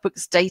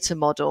workbook's data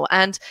model.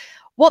 And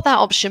What that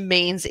option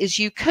means is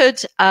you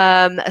could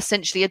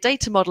essentially, a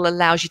data model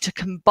allows you to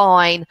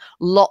combine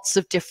lots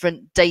of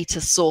different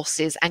data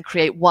sources and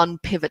create one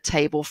pivot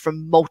table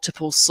from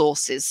multiple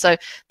sources. So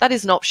that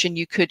is an option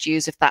you could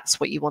use if that's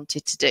what you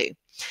wanted to do.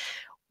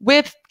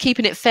 We're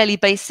keeping it fairly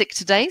basic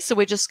today, so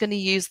we're just going to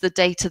use the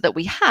data that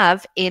we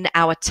have in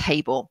our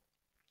table.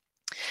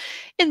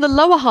 In the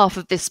lower half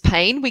of this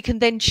pane, we can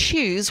then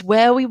choose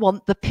where we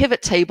want the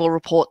pivot table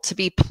report to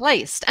be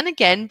placed. And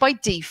again, by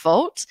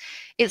default,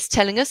 it's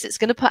telling us it's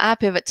going to put our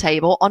pivot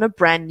table on a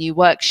brand new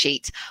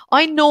worksheet.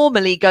 I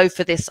normally go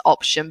for this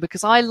option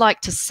because I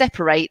like to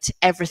separate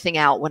everything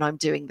out when I'm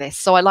doing this.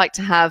 So I like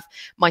to have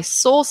my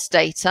source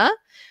data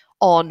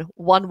on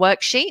one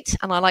worksheet,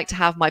 and I like to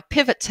have my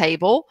pivot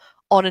table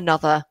on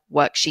another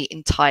worksheet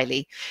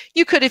entirely.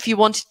 You could, if you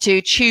wanted to,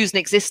 choose an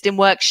existing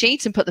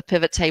worksheet and put the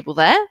pivot table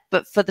there,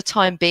 but for the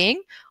time being,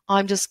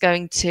 I'm just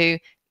going to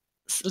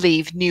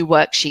leave new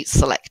worksheet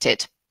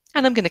selected,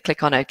 and I'm going to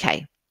click on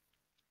OK.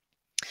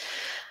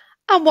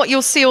 And what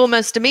you'll see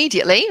almost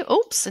immediately,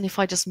 oops, and if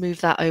I just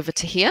move that over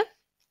to here,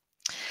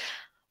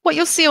 what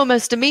you'll see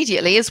almost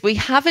immediately is we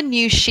have a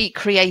new sheet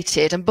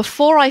created. And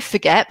before I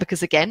forget,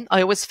 because again,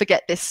 I always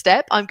forget this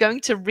step, I'm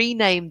going to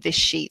rename this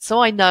sheet so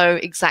I know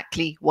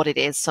exactly what it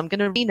is. So I'm going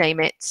to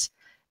rename it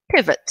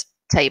Pivot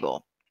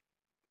Table,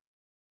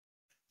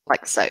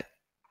 like so.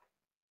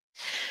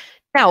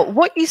 Now,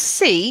 what you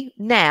see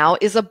now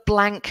is a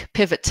blank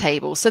pivot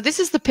table. So this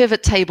is the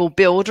pivot table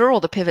builder or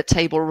the pivot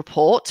table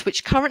report,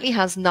 which currently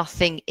has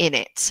nothing in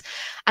it.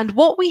 And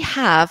what we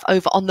have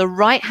over on the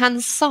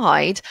right-hand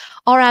side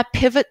are our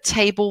pivot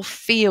table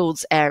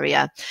fields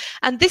area.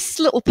 And this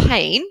little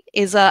pane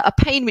is a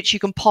pane which you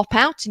can pop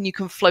out and you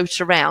can float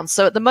around.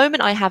 So at the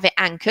moment, I have it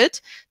anchored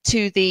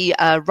to the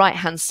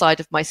right-hand side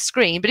of my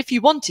screen. But if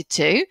you wanted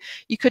to,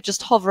 you could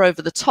just hover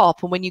over the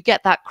top. And when you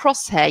get that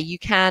crosshair, you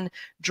can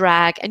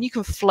drag and you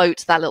can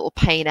float that little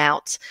pane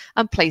out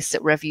and place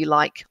it wherever you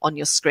like on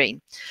your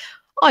screen.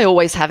 I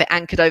always have it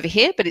anchored over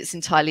here, but it's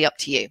entirely up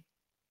to you.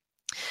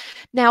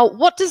 Now,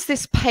 what does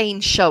this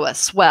pane show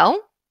us? Well,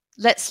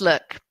 let's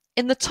look.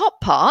 In the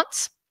top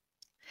part,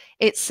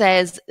 it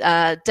says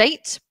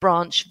date,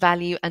 branch,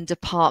 value, and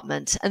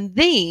department. And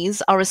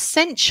these are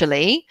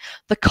essentially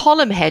the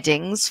column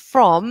headings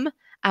from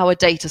our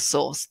data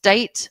source: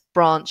 date,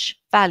 branch,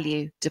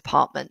 value,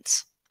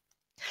 department.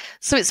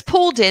 So it's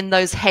pulled in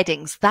those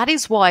headings. That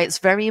is why it's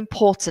very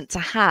important to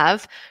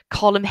have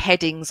column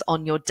headings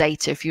on your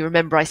data. If you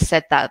remember, I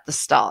said that at the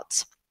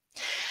start.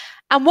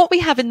 And what we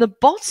have in the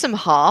bottom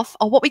half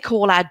are what we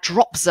call our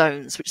drop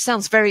zones, which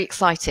sounds very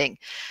exciting.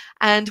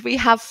 And we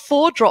have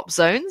 4 drop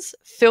zones: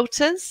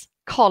 filters,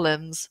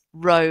 columns,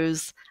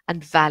 rows,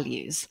 and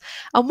values.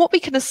 And what we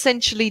can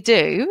essentially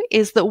do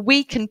is that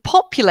we can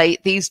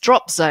populate these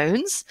drop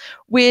zones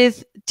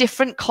with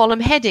different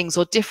column headings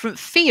or different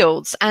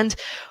fields. And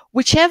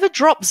whichever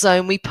drop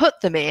zone we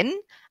put them in,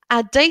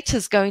 our data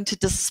is going to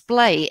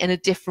display in a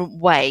different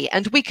way,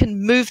 and we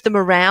can move them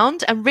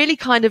around and really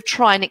kind of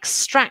try and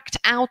extract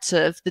out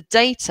of the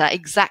data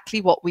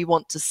exactly what we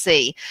want to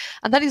see.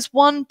 And that is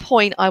one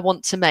point I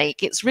want to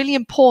make. It's really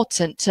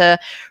important to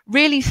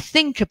really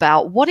think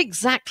about what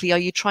exactly are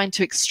you trying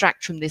to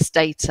extract from this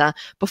data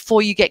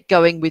before you get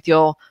going with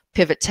your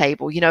pivot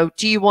table. You know,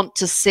 do you want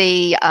to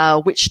see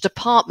which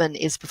department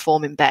is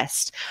performing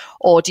best?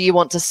 Or do you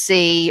want to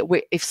see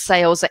if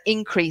sales are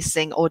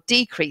increasing or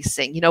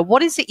decreasing? You know,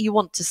 what is it you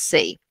want to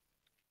see?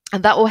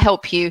 And that will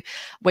help you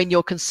when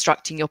you're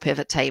constructing your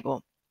pivot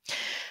table.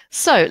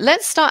 So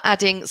let's start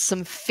adding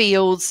some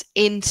fields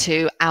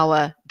into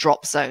our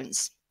drop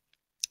zones.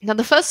 Now,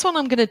 the first one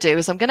I'm going to do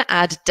is I'm going to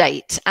add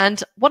date.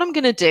 And what I'm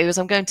going to do is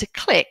I'm going to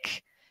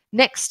click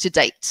next to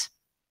date.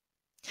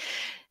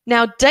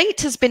 Now,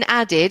 date has been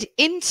added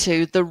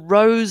into the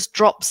rows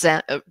drop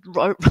zone,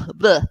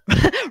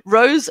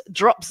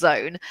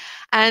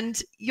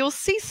 and you'll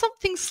see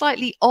something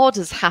slightly odd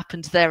has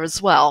happened there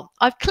as well.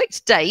 I've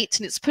clicked date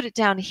and it's put it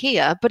down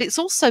here, but it's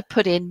also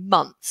put in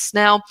months.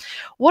 Now,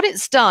 what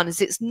it's done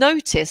is it's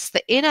noticed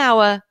that in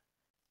our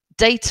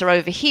data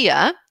over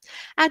here,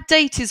 our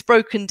date is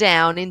broken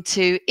down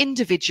into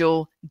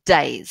individual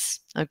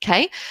days.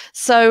 Okay,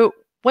 so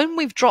when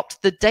we've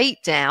dropped the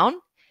date down,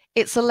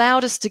 it's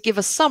allowed us to give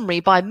a summary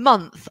by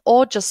month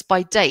or just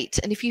by date.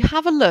 And if you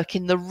have a look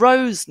in the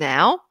rows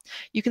now,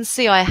 you can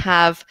see I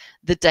have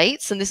the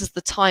dates, and this is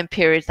the time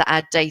period that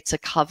our data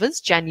covers,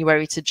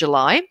 January to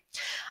July.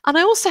 And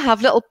I also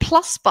have little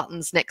plus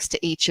buttons next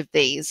to each of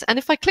these. And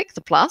if I click the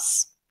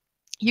plus,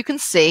 you can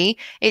see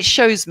it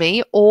shows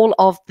me all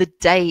of the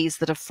days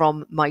that are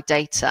from my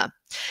data.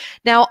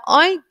 Now,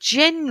 I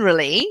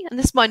generally, and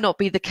this might not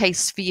be the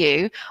case for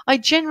you, I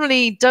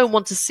generally don't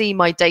want to see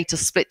my data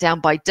split down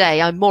by day.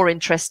 I'm more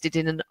interested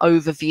in an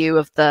overview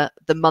of the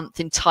month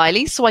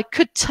entirely. So I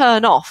could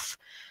turn off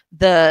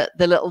the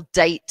little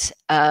date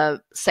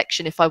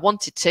section if I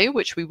wanted to,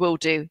 which we will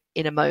do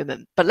in a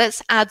moment. But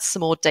let's add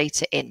some more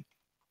data in.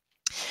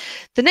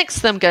 The next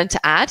thing I'm going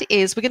to add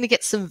is we're going to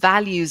get some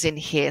values in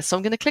here. So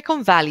I'm going to click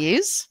on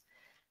values.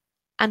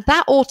 and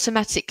that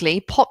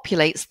automatically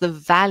populates the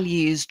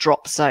values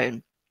drop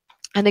zone.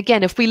 And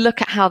again, if we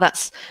look at how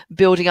that's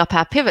building up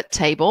our pivot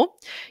table,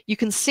 you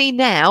can see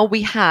now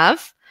we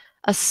have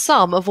a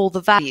sum of all the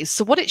values.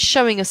 So what it's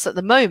showing us at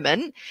the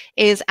moment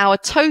is our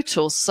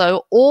totals.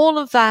 So all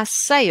of our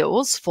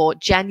sales for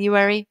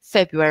January,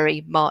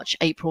 February, March,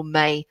 April,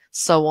 May,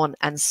 so on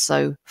and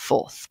so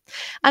forth.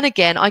 And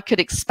again, I could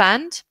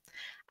expand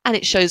and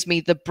it shows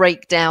me the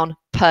breakdown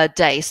per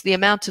day. So the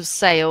amount of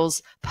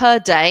sales per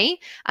day,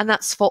 and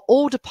that's for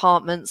all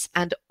departments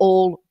and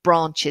all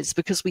branches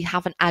because we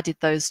haven't added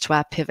those to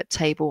our pivot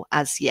table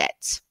as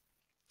yet.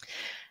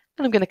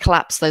 And I'm going to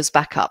collapse those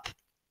back up.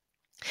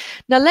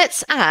 Now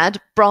let's add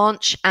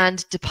branch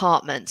and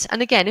department.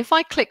 And again, if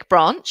I click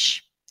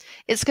branch,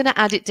 it's going to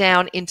add it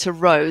down into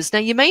rows. Now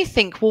you may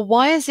think, well,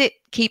 why does it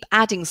keep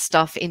adding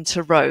stuff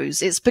into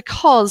rows? It's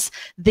because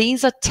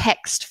these are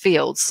text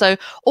fields. So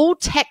all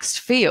text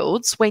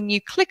fields, when you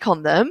click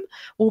on them,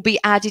 will be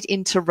added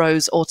into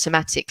rows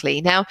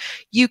automatically. Now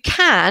you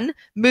can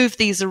move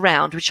these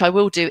around, which I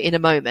will do in a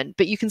moment,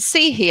 but you can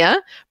see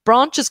here,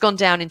 branch has gone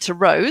down into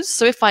rows.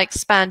 So if I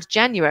expand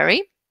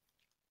January,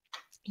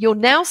 you'll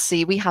now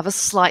see we have a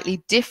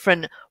slightly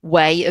different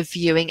way of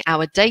viewing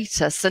our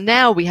data. So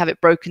now we have it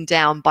broken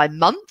down by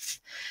month,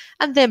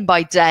 and then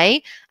by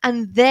day,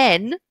 and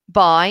then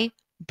by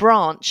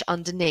branch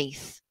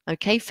underneath,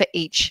 okay, for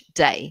each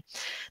day.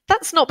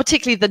 That's not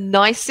particularly the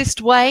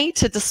nicest way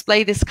to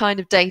display this kind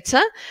of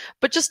data,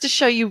 but just to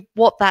show you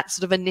what that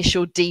sort of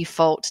initial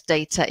default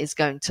data is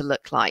going to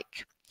look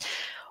like.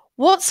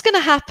 What's going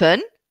to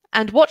happen,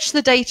 and watch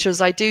the data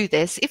as I do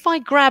this, if I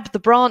grab the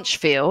branch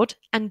field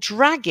and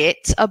drag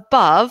it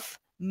above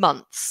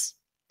months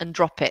and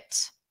drop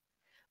it,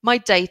 my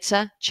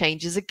data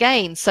changes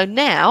again. So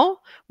now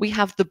we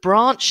have the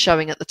branch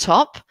showing at the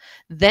top,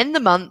 then the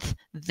month,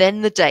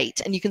 then the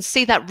date. And you can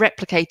see that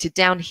replicated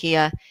down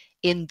here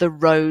in the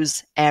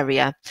rows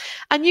area.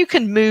 And you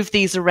can move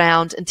these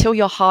around until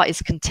your heart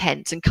is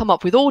content and come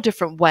up with all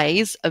different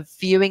ways of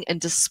viewing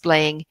and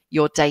displaying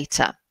your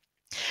data.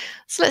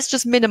 So let's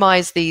just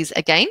minimize these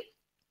again.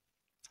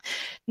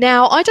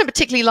 Now, I don't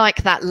particularly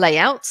like that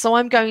layout, so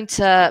I'm going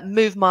to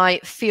move my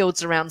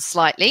fields around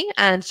slightly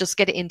and just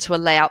get it into a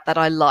layout that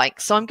I like.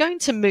 So I'm going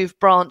to move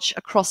branch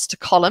across to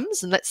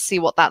columns, and let's see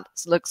what that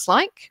looks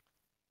like.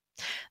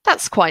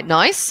 That's quite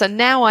nice. So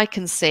now I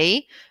can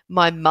see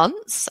my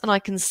months, and I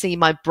can see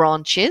my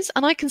branches,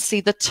 and I can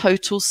see the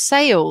total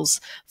sales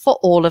for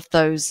all of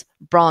those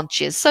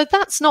branches. So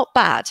that's not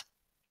bad.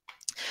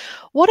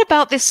 What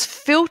about this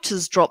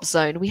filters drop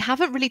zone? We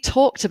haven't really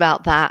talked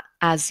about that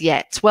as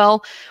yet.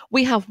 Well,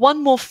 we have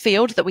one more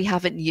field that we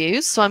haven't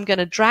used. So I'm going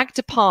to drag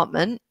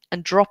department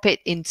and drop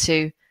it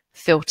into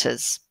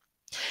filters.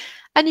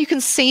 And you can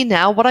see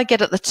now what I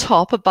get at the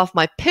top above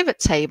my pivot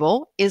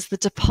table is the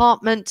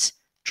department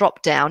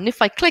drop down.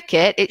 If I click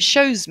it, it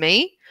shows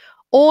me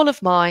all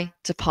of my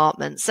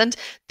departments. And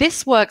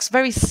this works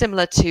very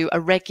similar to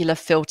a regular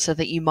filter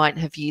that you might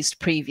have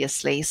used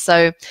previously.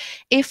 So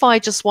if I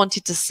just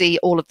wanted to see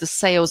all of the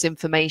sales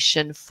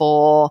information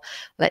for,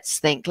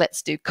 let's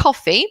do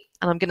coffee,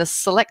 and I'm going to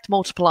select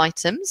multiple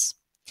items,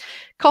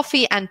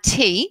 coffee and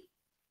tea,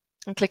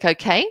 and click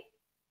OK.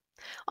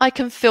 I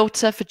can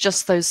filter for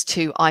just those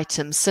two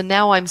items. So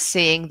now I'm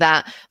seeing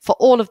that for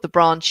all of the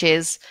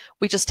branches,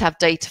 we just have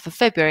data for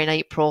February and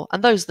April,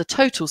 and those are the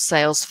total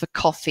sales for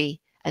coffee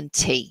and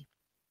tea.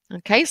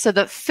 Okay, so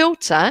that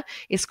filter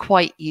is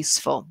quite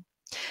useful.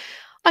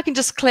 I can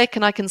just click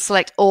and I can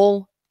select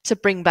all to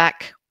bring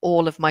back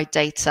all of my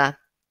data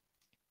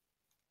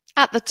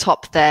at the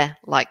top there,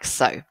 like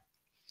so.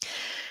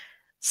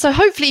 So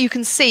hopefully you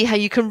can see how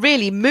you can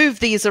really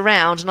move these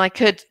around, and I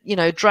could,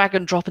 drag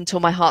and drop until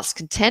my heart's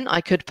content.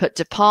 I could put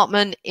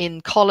department in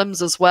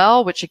columns as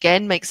well, which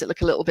again makes it look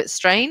a little bit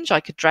strange.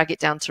 I could drag it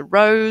down to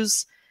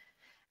rows,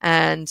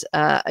 and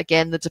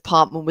again, the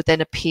department would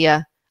then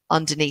appear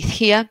underneath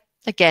here.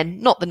 Again,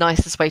 not the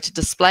nicest way to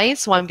display,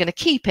 so I'm going to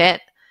keep it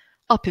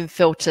up in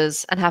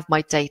filters and have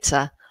my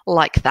data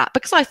like that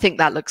because I think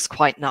that looks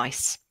quite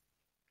nice.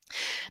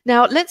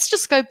 Now let's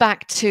just go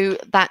back to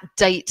that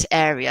date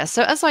area.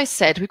 So as I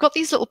said, we've got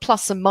these little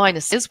plus and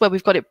minuses where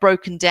we've got it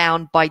broken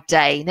down by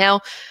day. Now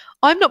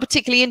I'm not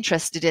particularly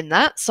interested in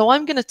that, so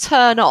I'm going to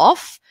turn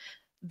off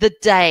the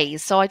day.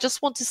 So I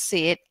just want to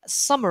see it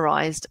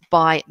summarized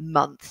by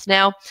month.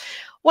 Now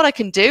what I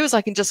can do is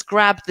I can just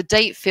grab the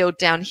date field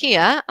down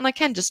here and I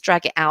can just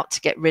drag it out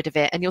to get rid of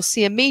it. And you'll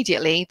see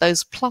immediately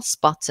those plus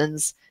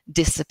buttons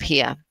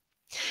disappear.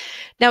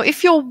 Now,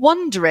 if you're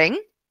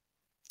wondering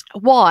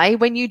why,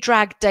 when you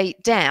drag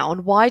date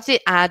down, why did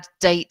it add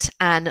date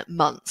and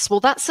months?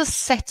 Well, that's a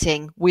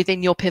setting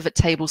within your pivot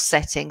table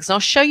settings. And I'll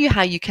show you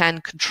how you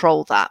can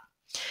control that.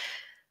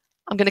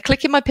 I'm going to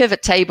click in my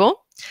pivot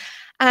table.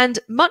 And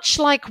much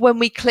like when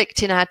we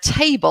clicked in our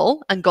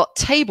table and got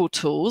table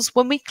tools,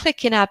 when we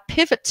click in our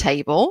pivot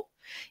table,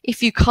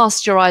 if you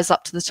cast your eyes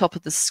up to the top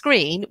of the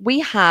screen, we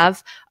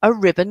have a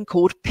ribbon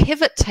called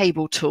Pivot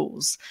Table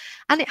Tools.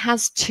 And it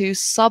has two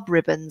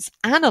sub-ribbons,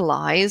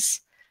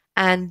 Analyze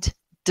and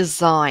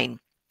Design.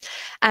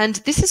 And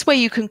this is where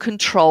you can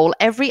control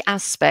every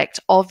aspect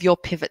of your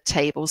pivot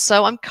table.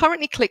 So I'm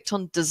currently clicked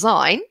on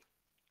design.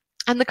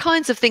 And the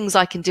kinds of things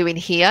I can do in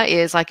here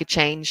is I could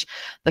change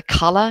the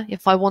color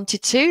if I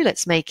wanted to.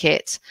 Let's make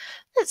it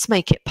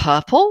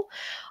purple.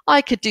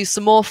 I could do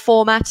some more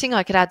formatting.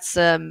 I could add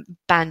some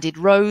banded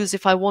rows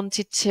if I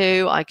wanted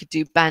to. I could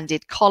do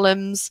banded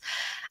columns.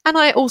 And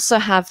I also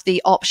have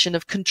the option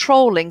of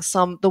controlling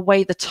the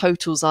way the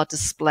totals are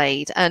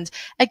displayed. And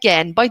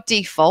again, by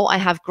default, I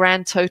have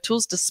grand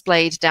totals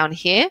displayed down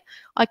here.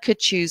 I could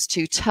choose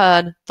to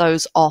turn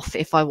those off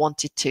if I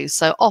wanted to.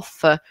 So off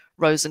for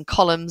rows and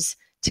columns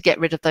to get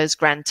rid of those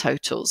grand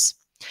totals.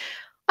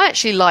 I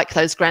actually like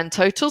those grand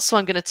totals, so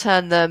I'm going to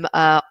turn them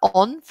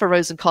on for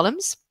rows and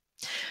columns.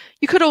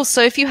 You could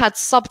also, if you had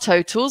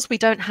subtotals, we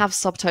don't have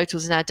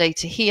subtotals in our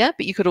data here,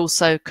 but you could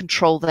also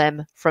control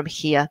them from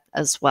here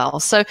as well.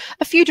 So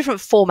a few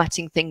different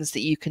formatting things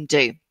that you can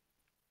do.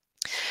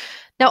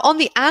 Now on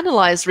the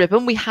Analyze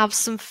ribbon, we have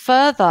some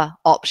further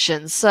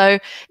options. So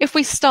if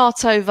we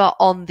start over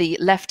on the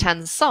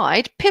left-hand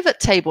side, pivot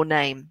table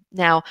name.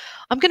 Now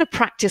I'm going to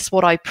practice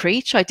what I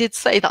preach. I did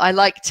say that I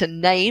like to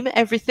name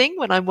everything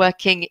when I'm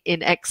working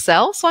in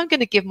Excel. So I'm going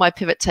to give my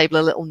pivot table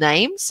a little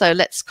name. So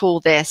let's call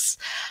this,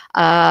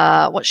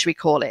 what should we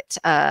call it?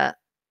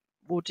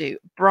 We'll do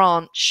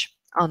branch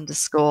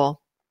underscore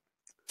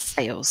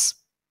sales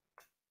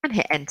and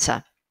hit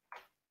enter.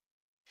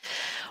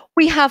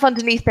 We have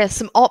underneath there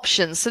some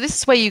options. So this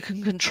is where you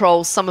can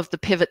control some of the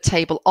pivot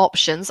table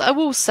options. I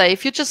will say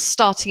if you're just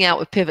starting out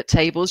with pivot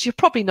tables, you're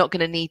probably not going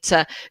to need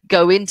to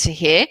go into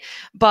here.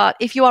 But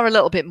if you are a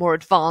little bit more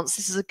advanced,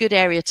 this is a good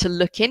area to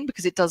look in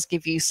because it does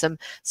give you some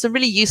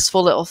really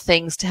useful little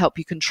things to help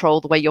you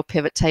control the way your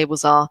pivot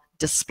tables are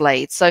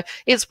displayed. So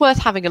it's worth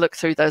having a look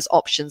through those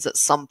options at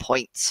some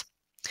point.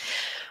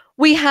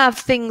 We have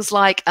things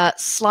like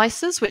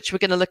slicers, which we're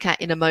going to look at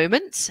in a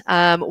moment.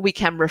 We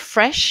can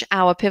refresh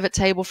our pivot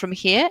table from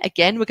here.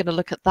 Again, we're going to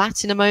look at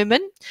that in a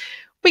moment.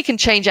 We can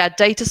change our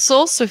data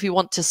source. So if you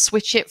want to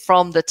switch it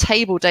from the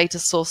table data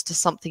source to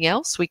something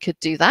else, we could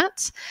do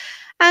that.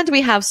 And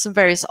we have some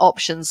various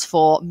options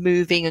for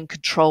moving and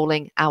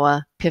controlling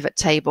our pivot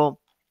table.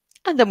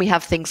 And then we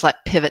have things like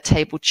pivot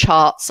table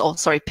charts, or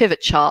sorry,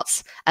 pivot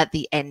charts at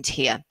the end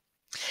here.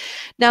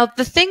 Now,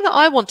 the thing that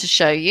I want to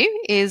show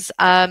you is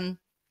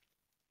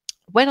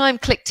when I'm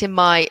clicked in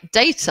my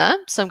data,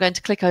 so I'm going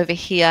to click over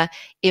here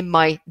in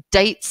my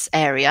dates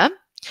area,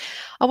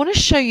 I want to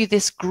show you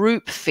this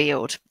group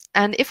field.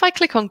 And if I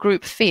click on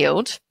group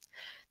field,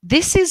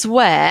 this is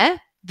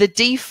where the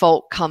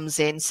default comes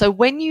in. So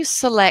when you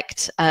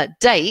select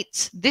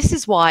date, this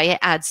is why it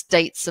adds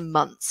dates and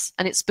months.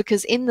 And it's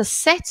because in the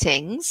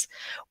settings,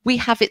 we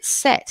have it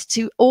set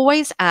to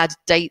always add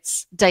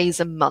dates, days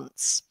and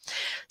months.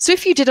 So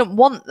if you didn't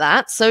want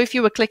that, so if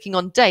you were clicking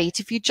on date,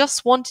 if you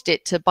just wanted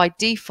it to by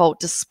default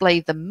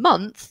display the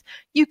month,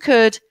 you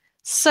could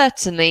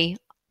certainly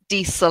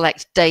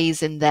deselect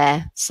days in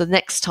there. So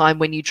next time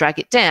when you drag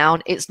it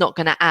down, it's not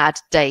going to add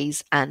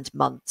days and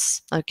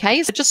months.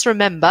 Okay, so just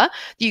remember that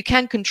you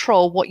can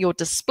control what you're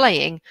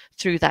displaying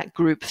through that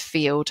group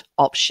field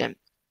option.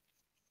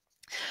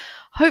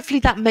 Hopefully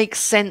that makes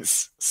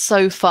sense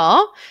so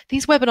far.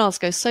 These webinars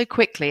go so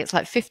quickly. It's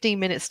like 15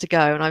 minutes to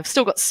go, and I've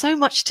still got so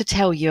much to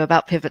tell you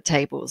about pivot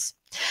tables.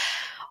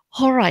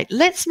 All right,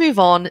 let's move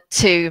on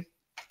to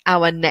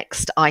our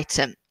next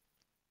item.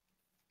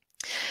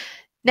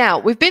 Now,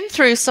 we've been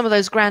through some of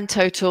those grand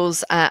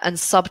totals and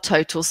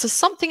subtotals. So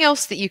something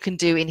else that you can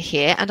do in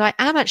here, and I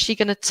am actually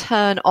going to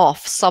turn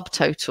off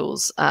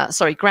subtotals,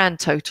 grand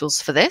totals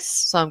for this.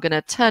 So I'm going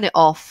to turn it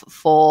off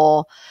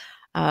for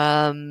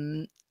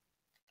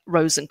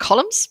rows and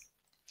columns.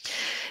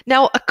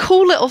 Now, a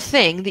cool little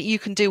thing that you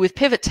can do with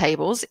pivot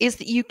tables is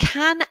that you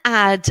can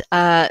add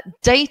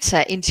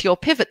data into your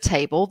pivot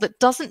table that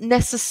doesn't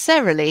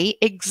necessarily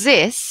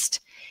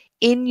exist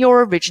in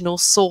your original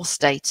source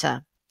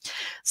data.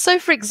 So,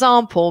 for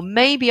example,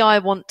 maybe I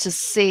want to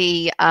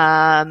see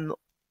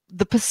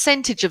the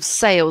percentage of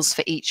sales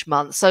for each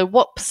month. So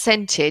what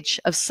percentage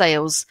of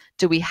sales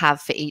do we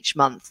have for each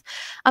month?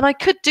 And I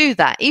could do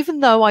that even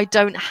though I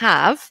don't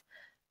have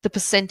the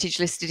percentage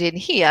listed in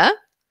here.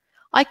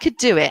 I could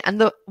do it. And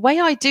the way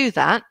I do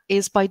that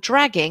is by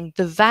dragging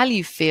the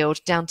value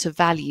field down to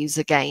values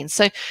again.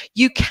 So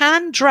you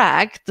can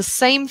drag the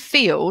same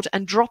field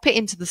and drop it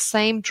into the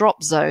same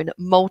drop zone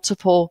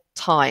multiple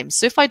times.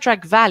 So if I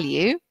drag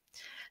value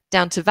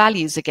down to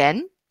values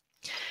again,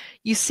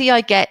 you see I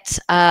get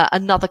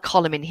another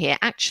column in here.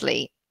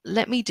 Actually,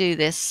 let me do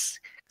this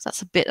because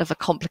that's a bit of a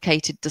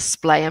complicated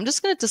display. I'm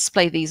just going to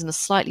display these in a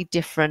slightly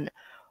different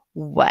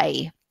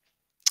way.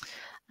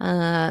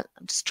 I'm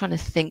just trying to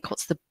think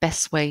what's the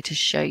best way to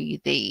show you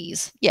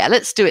these. Yeah,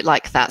 let's do it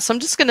like that. So I'm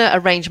just going to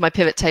arrange my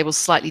pivot tables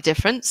slightly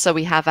different. So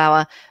we have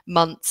our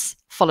months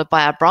followed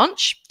by our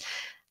branch.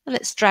 And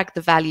let's drag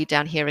the value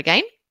down here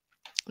again.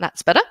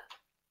 That's better.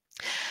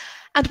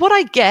 And what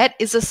I get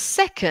is a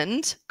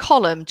second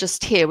column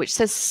just here, which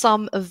says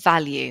sum of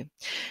value.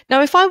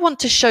 Now, if I want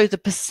to show the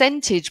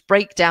percentage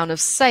breakdown of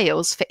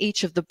sales for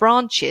each of the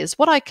branches,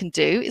 what I can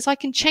do is I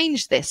can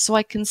change this. So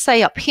I can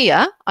say up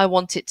here, I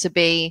want it to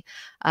be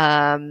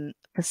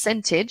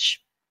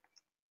percentage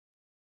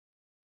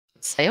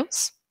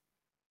sales.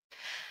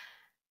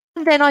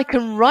 And then I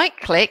can right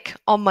click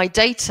on my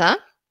data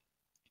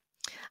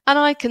and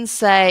I can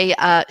say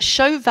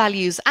show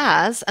values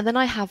as, and then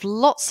I have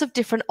lots of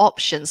different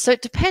options. So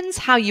it depends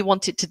how you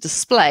want it to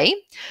display,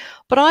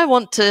 but I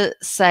want to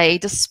say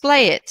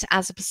display it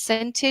as a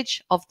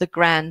percentage of the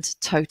grand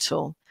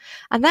total.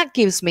 And that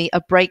gives me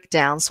a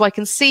breakdown. So I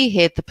can see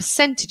here the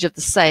percentage of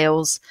the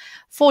sales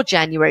for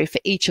January for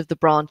each of the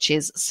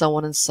branches, so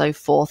on and so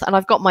forth. And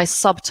I've got my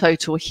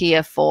subtotal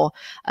here for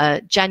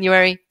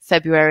January,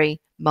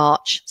 February,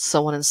 March,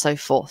 so on and so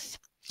forth.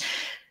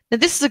 Now,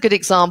 this is a good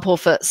example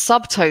for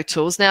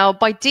subtotals. Now,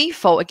 by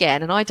default,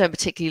 again, and I don't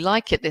particularly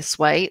like it this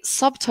way,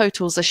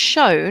 subtotals are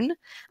shown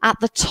at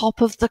the top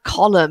of the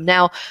column.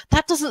 Now,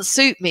 that doesn't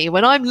suit me.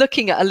 When I'm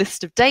looking at a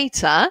list of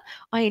data,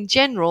 I, in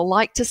general,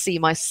 like to see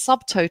my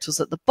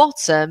subtotals at the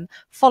bottom,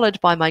 followed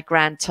by my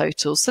grand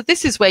totals. So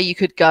this is where you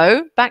could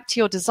go back to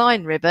your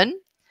design ribbon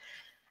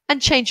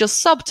and change your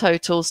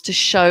subtotals to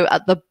show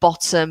at the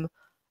bottom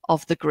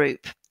of the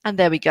group. And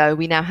there we go.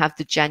 We now have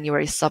the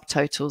January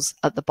subtotals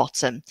at the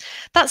bottom.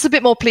 That's a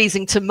bit more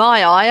pleasing to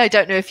my eye. I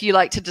don't know if you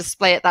like to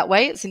display it that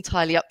way. It's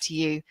entirely up to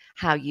you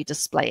how you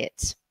display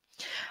it.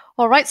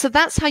 All right, so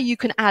that's how you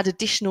can add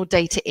additional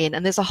data in.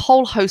 And there's a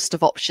whole host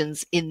of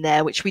options in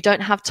there, which we don't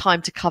have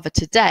time to cover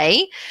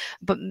today.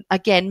 But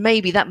again,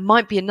 maybe that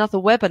might be another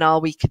webinar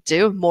we could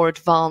do of more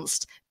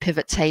advanced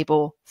pivot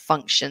table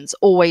functions.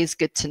 Always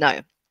good to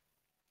know.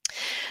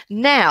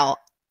 Now,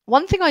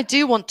 one thing I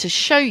do want to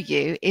show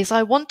you is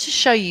I want to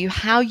show you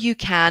how you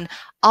can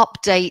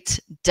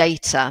update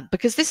data,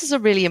 because this is a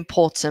really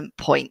important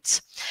point.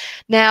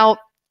 Now,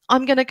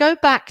 I'm going to go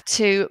back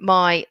to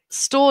my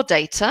store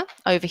data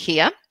over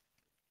here.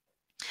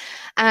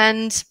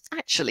 And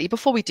actually,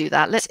 before we do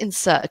that, let's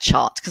insert a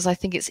chart, because I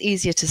think it's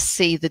easier to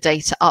see the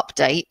data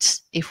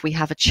update if we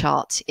have a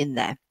chart in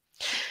there.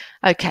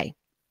 Okay,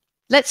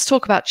 let's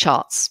talk about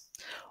charts.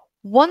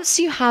 Once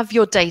you have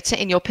your data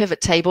in your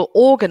pivot table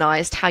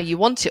organized how you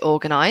want it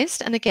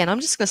organized, and again, I'm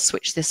just going to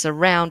switch this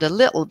around a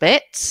little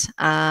bit.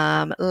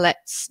 I'm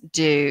going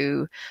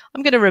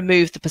to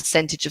remove the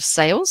percentage of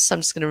sales. So I'm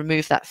just going to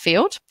remove that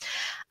field.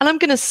 And I'm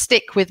going to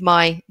stick with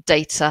my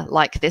data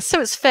like this. So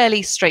it's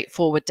fairly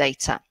straightforward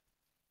data.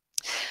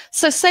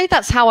 So say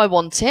that's how I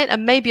want it.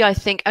 And maybe I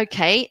think,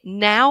 okay,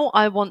 now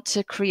I want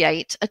to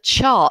create a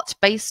chart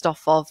based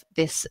off of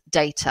this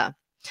data.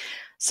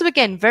 So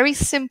again, very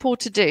simple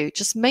to do.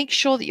 Just make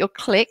sure that you're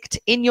clicked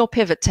in your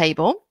pivot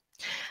table,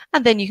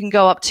 and then you can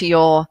go up to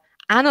your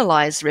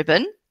Analyze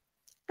ribbon,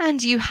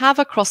 and you have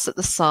across at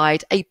the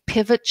side a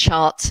Pivot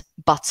Chart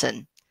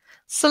button.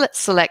 So let's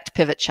select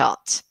Pivot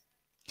Chart.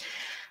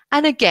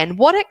 And again,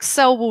 what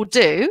Excel will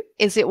do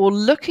is it will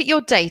look at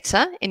your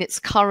data in its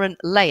current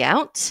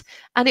layout,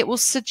 and it will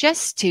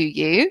suggest to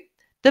you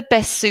the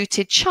best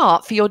suited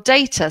chart for your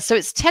data. So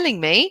it's telling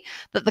me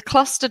that the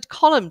clustered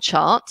column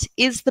chart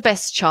is the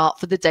best chart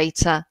for the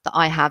data that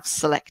I have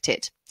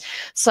selected.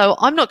 So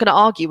I'm not going to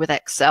argue with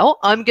Excel.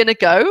 I'm going to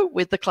go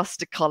with the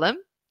clustered column,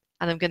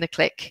 and I'm going to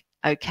click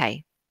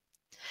OK.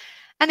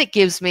 And it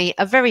gives me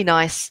a very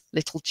nice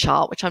little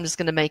chart, which I'm just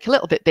going to make a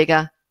little bit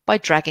bigger by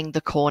dragging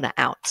the corner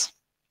out.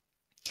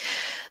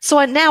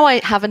 So now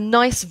I have a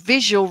nice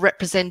visual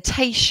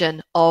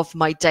representation of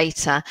my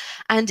data.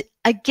 And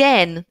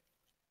again,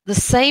 the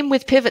same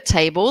with pivot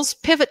tables.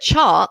 Pivot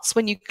charts,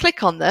 when you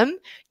click on them,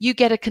 you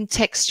get a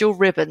contextual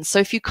ribbon. So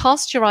if you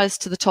cast your eyes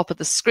to the top of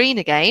the screen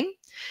again,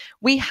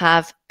 we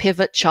have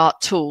pivot chart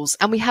tools,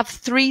 and we have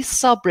 3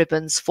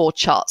 sub-ribbons for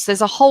charts.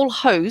 There's a whole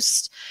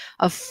host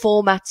of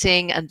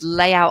formatting and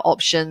layout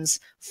options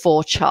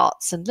for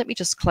charts. And let me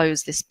just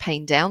close this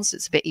pane down so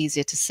it's a bit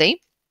easier to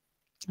see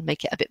and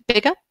make it a bit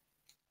bigger.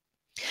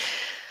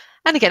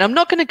 And again, I'm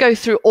not going to go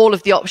through all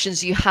of the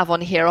options you have on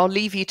here. I'll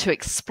leave you to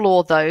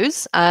explore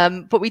those.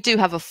 But we do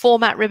have a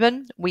format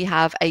ribbon, we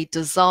have a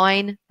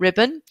design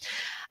ribbon,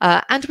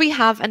 and we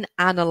have an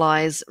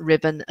analyze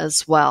ribbon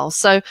as well.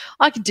 So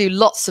I can do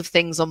lots of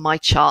things on my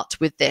chart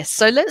with this.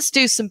 So let's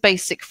do some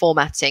basic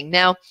formatting.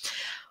 Now,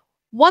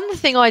 one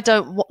thing I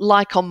don't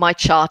like on my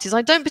chart is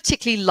I don't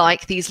particularly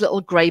like these little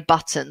grey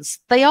buttons.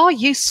 They are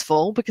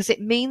useful because it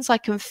means I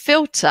can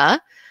filter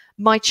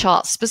my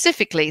chart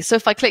specifically. So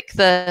if I click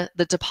the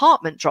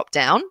department drop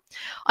down,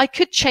 I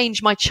could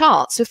change my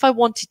chart. So if I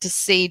wanted to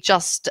see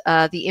just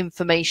the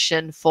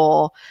information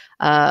for,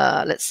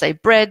 let's say,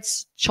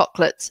 breads,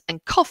 chocolate,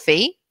 and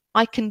coffee,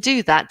 I can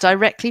do that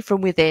directly from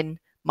within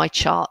my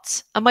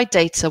chart, and my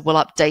data will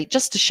update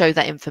just to show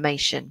that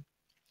information.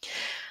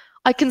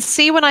 I can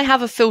see when I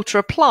have a filter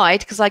applied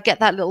because I get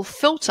that little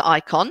filter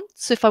icon.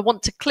 So if I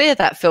want to clear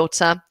that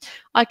filter,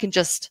 I can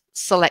just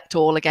select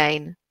all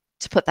again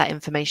to put that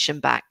information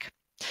back.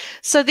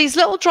 So these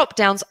little drop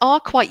downs are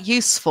quite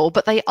useful,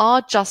 but they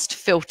are just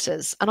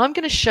filters. And I'm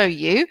going to show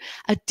you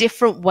a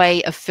different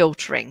way of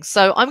filtering.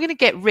 So I'm going to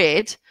get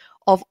rid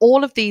of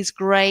all of these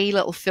grey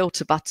little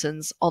filter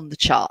buttons on the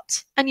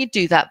chart. And you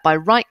do that by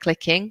right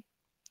clicking,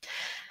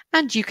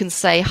 and you can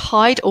say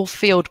hide all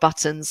field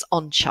buttons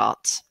on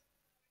chart.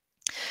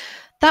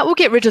 That will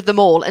get rid of them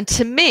all. And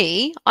to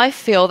me, I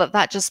feel that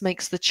that just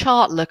makes the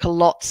chart look a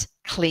lot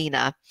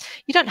cleaner.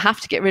 You don't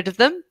have to get rid of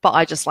them, but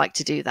I just like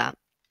to do that.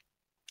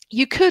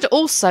 You could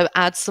also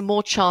add some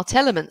more chart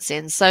elements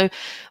in. So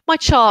my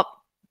chart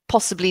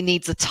possibly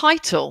needs a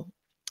title.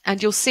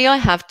 And you'll see I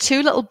have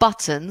two little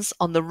buttons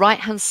on the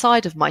right-hand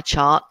side of my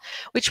chart,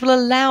 which will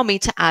allow me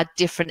to add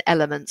different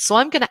elements. So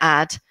I'm going to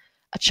add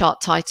a chart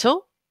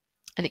title,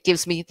 and it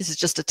gives me, this is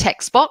just a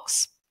text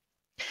box.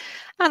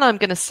 And I'm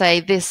going to say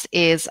this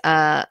is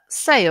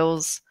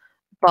sales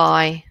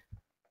by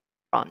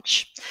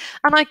branch.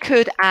 And I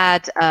could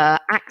add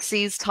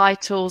axes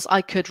titles.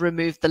 I could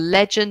remove the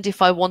legend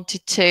if I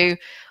wanted to.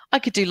 I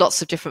could do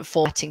lots of different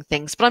formatting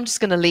things, but I'm just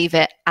going to leave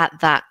it at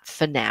that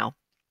for now.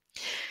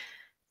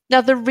 Now,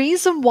 the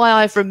reason why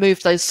I've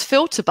removed those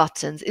filter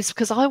buttons is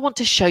because I want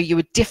to show you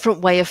a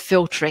different way of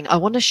filtering. I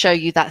want to show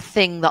you that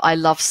thing that I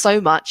love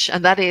so much,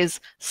 and that is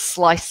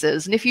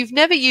slicers. And if you've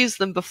never used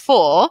them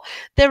before,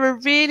 they're a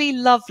really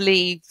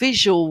lovely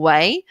visual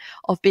way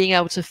of being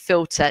able to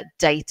filter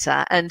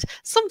data. And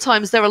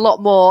sometimes they're a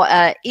lot more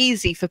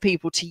easy for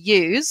people to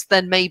use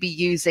than maybe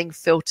using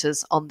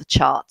filters on the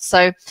chart.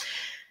 So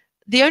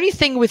the only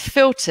thing with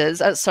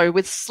filters,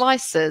 with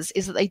slicers,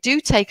 is that they do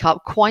take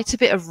up quite a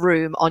bit of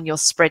room on your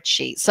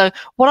spreadsheet. So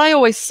what I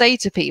always say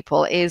to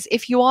people is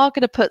if you are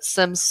going to put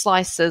some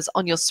slicers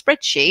on your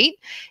spreadsheet,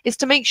 is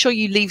to make sure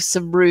you leave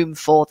some room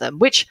for them,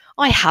 which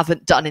I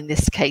haven't done in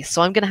this case.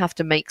 So I'm going to have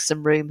to make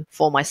some room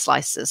for my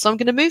slicers. So I'm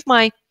going to move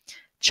my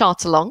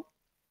chart along,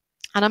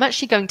 and I'm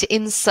actually going to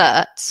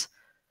insert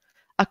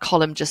a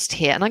column just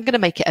here. And I'm going to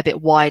make it a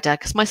bit wider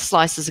because my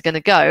slicers are going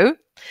to go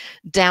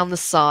down the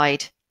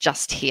side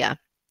just here.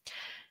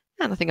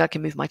 And I think I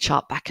can move my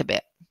chart back a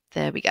bit.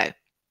 There we go.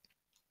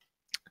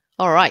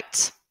 All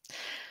right.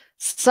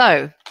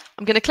 So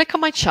I'm going to click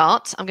on my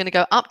chart. I'm going to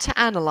go up to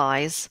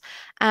Analyze,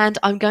 and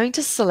I'm going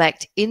to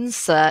select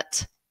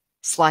Insert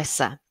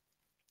Slicer.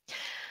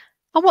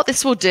 And what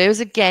this will do is,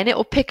 again, it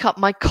will pick up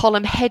my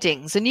column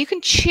headings, and you can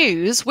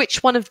choose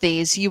which one of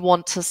these you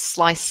want a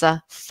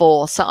slicer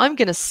for. So I'm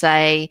going to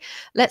say,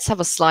 let's have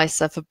a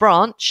slicer for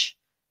branch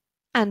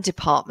and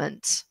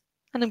department.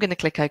 And I'm going to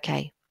click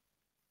OK.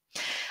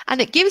 And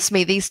it gives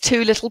me these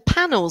two little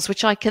panels,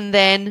 which I can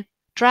then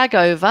drag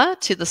over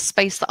to the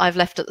space that I've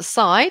left at the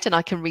side, and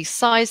I can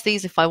resize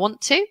these if I want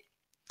to.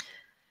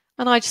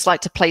 And I just like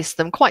to place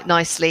them quite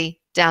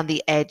nicely down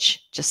the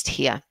edge just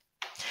here.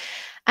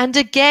 And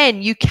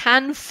again, you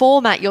can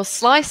format your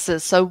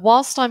slicers. So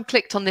whilst I'm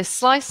clicked on this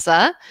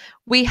slicer,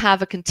 we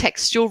have a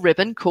contextual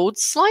ribbon called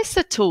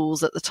Slicer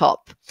Tools at the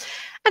top.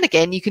 And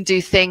again, you can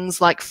do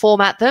things like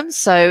format them.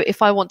 So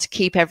if I want to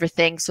keep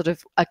everything sort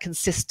of a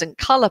consistent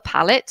color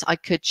palette, I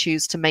could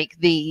choose to make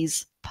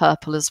these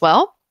purple as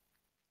well.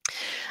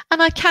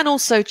 And I can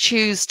also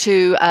choose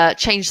to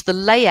change the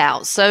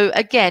layout. So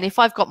again, if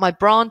I've got my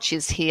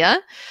branches here,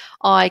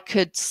 I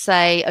could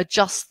say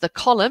adjust the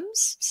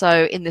columns.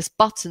 So in this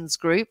buttons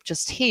group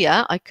just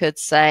here, I could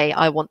say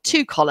I want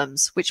 2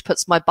 columns, which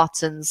puts my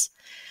buttons,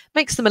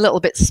 makes them a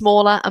little bit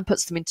smaller and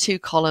puts them in 2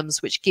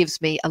 columns, which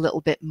gives me a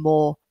little bit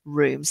more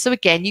room. So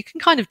again, you can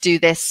kind of do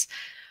this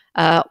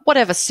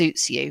whatever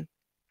suits you,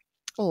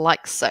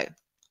 like so.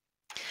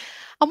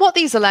 And what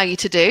these allow you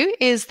to do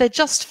is they're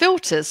just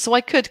filters. So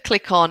I could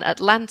click on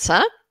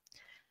Atlanta,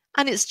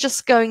 and it's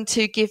just going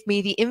to give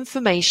me the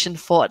information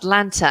for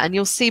Atlanta. And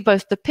you'll see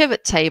both the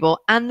pivot table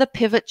and the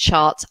pivot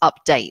chart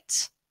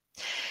update.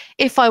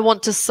 If I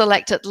want to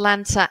select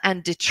Atlanta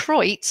and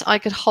Detroit, I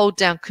could hold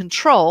down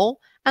Control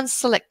and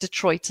select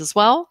Detroit as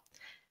well.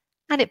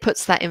 And it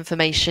puts that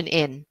information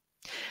in.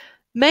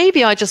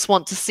 Maybe I just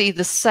want to see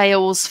the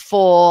sales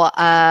for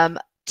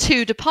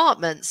 2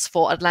 departments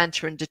for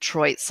Atlanta and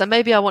Detroit. So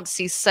maybe I want to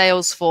see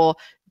sales for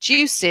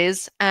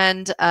juices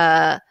and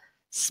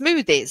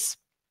smoothies.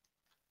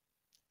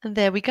 And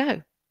there we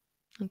go.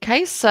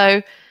 Okay,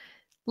 so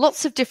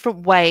lots of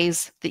different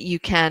ways that you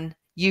can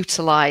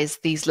utilize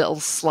these little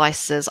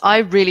slicers. I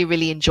really,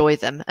 really enjoy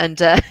them.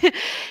 And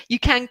you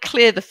can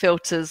clear the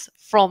filters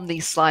from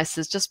these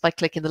slicers just by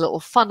clicking the little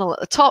funnel at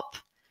the top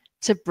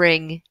to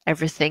bring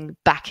everything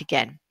back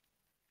again.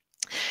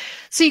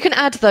 So you can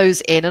add those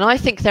in, and I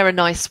think they're a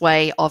nice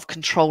way of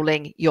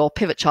controlling your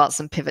pivot charts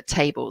and pivot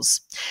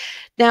tables.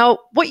 Now,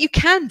 what you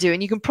can do,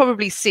 and you can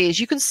probably see, is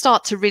you can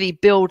start to really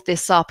build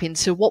this up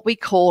into what we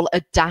call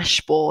a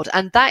dashboard.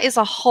 And that is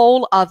a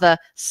whole other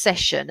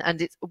session.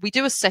 And we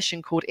do a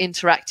session called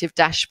Interactive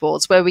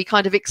Dashboards, where we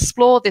kind of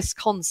explore this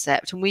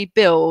concept and we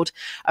build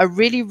a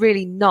really,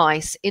 really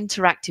nice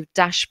interactive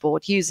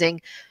dashboard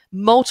using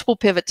multiple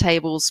pivot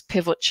tables,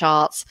 pivot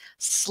charts,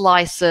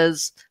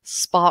 slicers,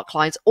 spark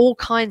lines, all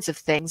kinds of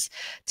things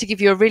to give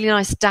you a really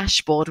nice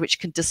dashboard which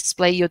can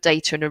display your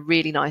data in a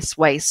really nice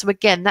way. So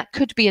again, that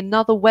could be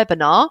another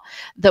webinar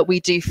that we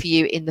do for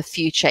you in the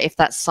future if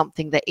that's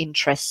something that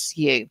interests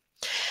you.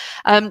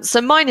 So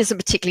mine isn't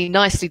particularly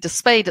nicely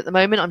displayed at the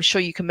moment. I'm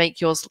sure you can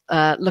make yours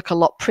look a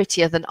lot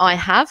prettier than I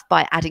have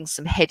by adding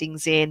some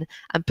headings in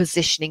and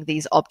positioning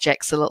these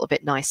objects a little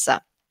bit nicer.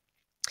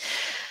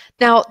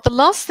 Now, the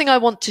last thing I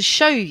want to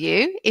show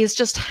you is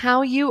just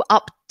how you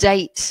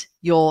update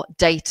your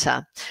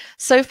data.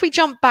 So if we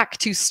jump back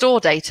to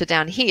store data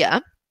down here,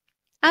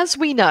 as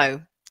we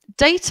know,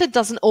 data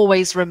doesn't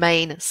always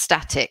remain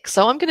static.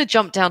 So I'm going to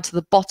jump down to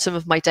the bottom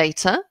of my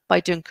data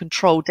by doing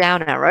Control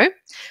down arrow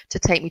to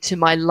take me to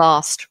my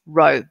last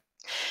row.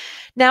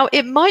 Now,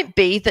 it might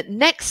be that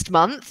next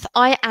month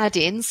I add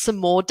in some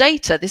more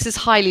data. This is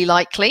highly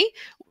likely.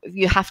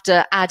 You have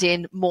to add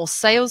in more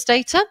sales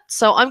data.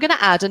 So I'm going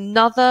to add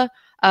another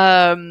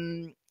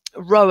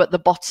row at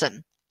the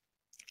bottom.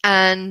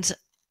 And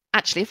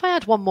actually, if I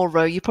add one more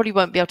row, you probably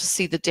won't be able to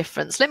see the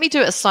difference. Let me do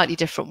it a slightly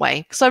different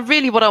way. So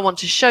really what I want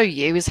to show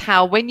you is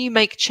how when you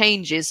make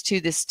changes to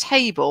this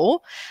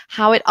table,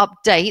 how it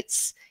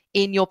updates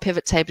in your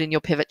pivot table, in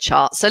your pivot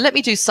chart. So let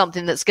me do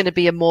something that's going to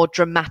be a more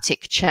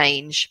dramatic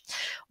change.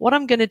 What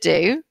I'm going to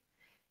do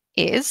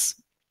is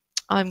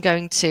I'm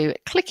going to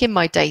click in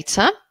my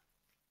data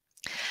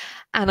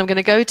and I'm going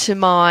to go to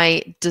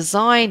my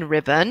design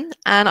ribbon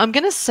and I'm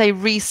going to say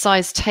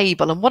resize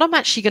table. And what I'm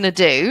actually going to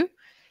do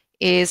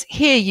is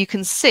here you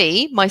can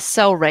see my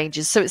cell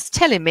ranges. So it's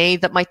telling me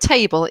that my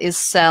table is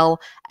cell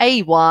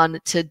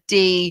A1 to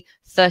D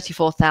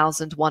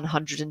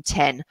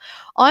 34,110.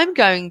 I'm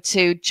going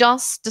to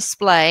just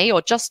display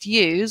or just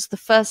use the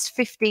first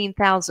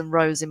 15,000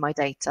 rows in my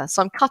data.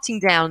 So I'm cutting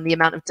down the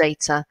amount of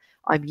data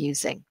I'm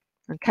using.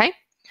 Okay,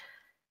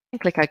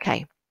 and click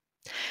OK.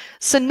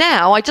 So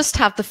now I just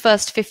have the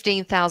first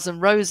 15,000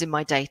 rows in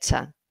my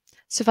data.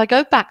 So if I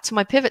go back to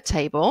my pivot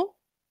table,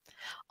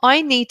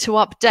 I need to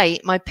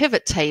update my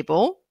pivot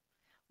table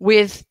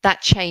with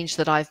that change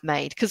that I've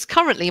made, because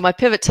currently my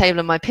pivot table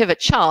and my pivot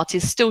chart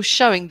is still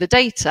showing the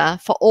data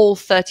for all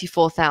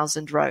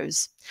 34,000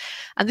 rows.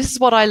 And this is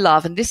what I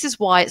love, and this is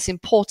why it's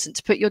important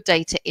to put your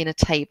data in a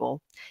table.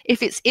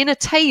 If it's in a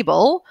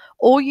table,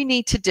 all you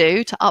need to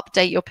do to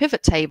update your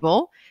pivot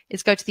table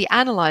is go to the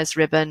Analyze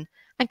ribbon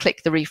and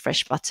click the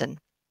refresh button.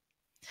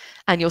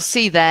 And you'll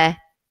see there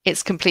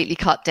it's completely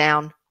cut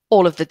down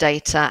all of the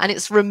data and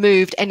it's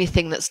removed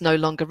anything that's no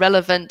longer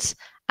relevant,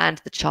 and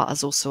the chart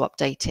has also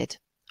updated.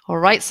 All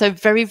right, so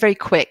very, very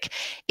quick.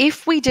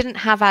 If we didn't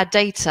have our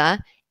data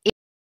in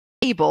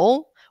a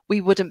table, we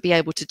wouldn't be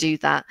able to do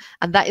that.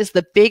 And that is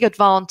the big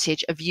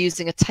advantage of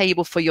using a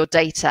table for your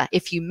data.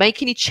 If you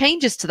make any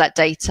changes to that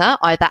data,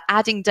 either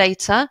adding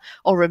data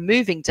or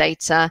removing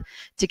data,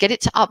 to get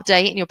it to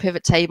update in your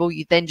pivot table,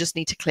 you then just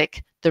need to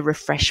click the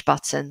refresh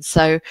button.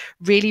 So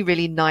really,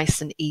 really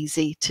nice and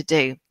easy to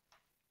do.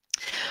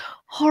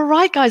 All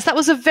right, guys, that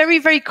was a very,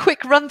 very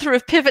quick run through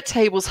of pivot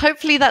tables.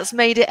 Hopefully that's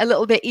made it a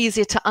little bit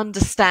easier to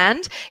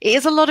understand. It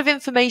is a lot of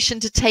information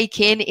to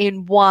take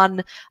in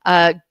one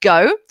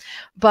go,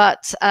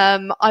 but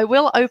I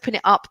will open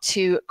it up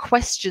to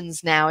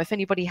questions now. If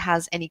anybody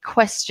has any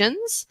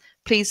questions,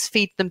 please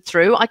feed them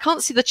through. I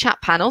can't see the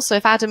chat panel, so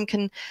if Adam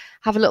can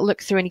have a little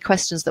look through any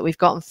questions that we've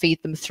got and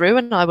feed them through,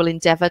 and I will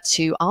endeavour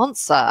to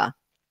answer.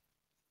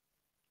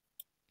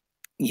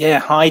 Yeah,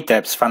 hi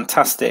Debs,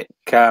 fantastic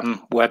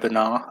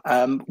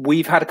webinar.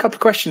 We've had a couple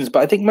of questions,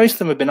 but I think most of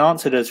them have been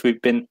answered as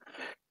we've been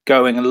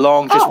going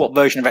along. Just what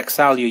version of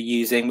Excel you're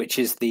using, which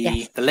is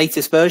the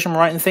latest version,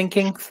 right in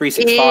thinking,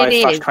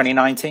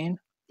 365/2019?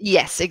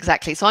 Yes,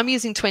 exactly. So I'm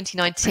using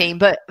 2019,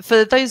 but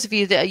for those of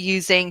you that are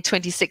using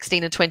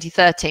 2016 and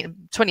 2013,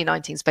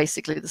 2019 is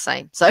basically the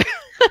same. So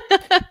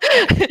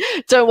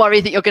don't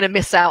worry that you're going to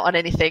miss out on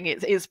anything.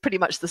 It's pretty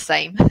much the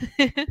same.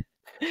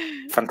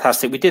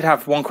 Fantastic. We did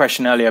have one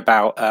question earlier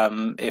about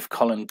if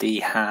column D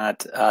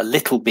had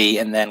little b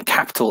and then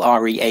capital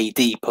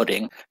READ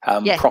pudding.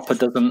 Proper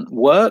doesn't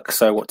work.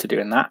 So what to do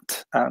in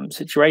that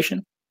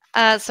situation?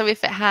 So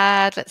if it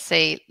had, let's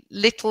see,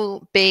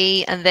 little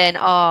b and then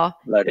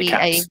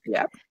READ.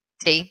 Yeah.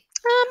 I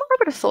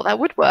would have thought that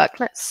would work.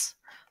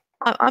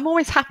 I'm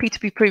always happy to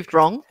be proved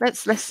wrong.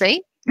 Let's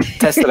see.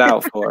 Test it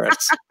out for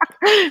us.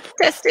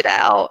 Test it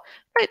out.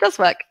 It does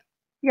work.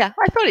 Yeah,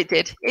 I thought it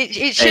did.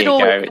 It should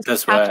always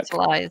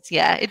capitalize. Work.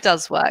 Yeah, it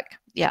does work.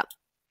 Yeah.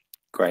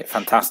 Great,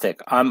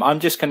 fantastic. I'm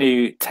just going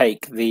to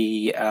take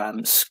the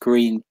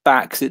screen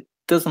back because it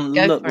doesn't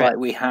look like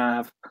we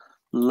have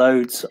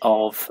loads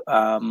of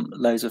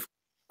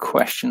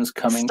questions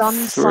coming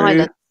through.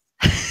 Silence.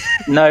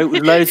 No,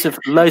 loads of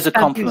Thank you.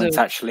 compliments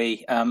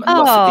actually, and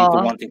lots of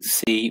people wanting to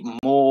see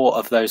more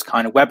of those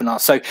kind of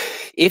webinars. So,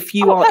 if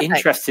you are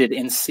interested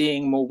in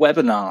seeing more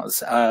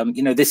webinars,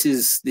 you know, this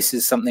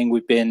is something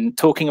we've been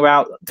talking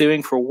about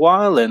doing for a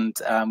while, and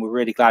we're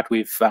really glad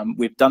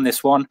we've done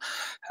this one.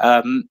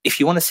 If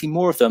you want to see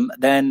more of them,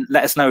 then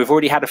let us know. We've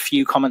already had a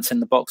few comments in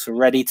the box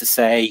already to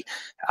say,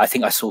 I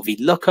think I saw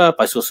VLOOKUP,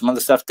 I saw some other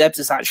stuff. Deb's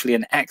is actually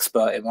an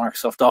expert in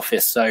Microsoft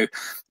Office, so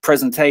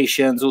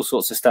presentations, all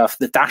sorts of stuff.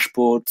 The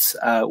dashboards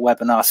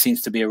webinar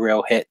seems to be a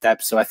real hit,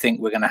 Deb, so I think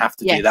we're going to have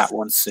to do that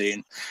one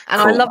soon.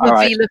 And cool. I love a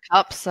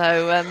VLOOKUP,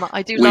 so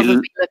I do love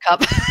a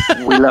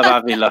VLOOKUP. We love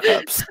our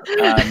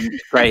VLOOKUPs.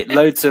 Great,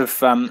 loads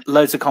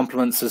of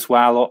compliments as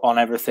well on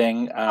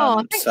everything.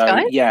 Thanks, so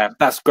guys. Yeah,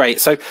 that's great.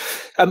 So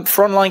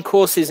for online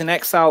courses in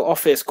Excel,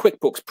 Office,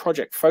 QuickBooks,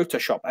 Project,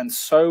 Photoshop, and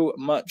so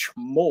much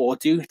more,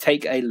 do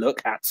take a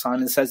look at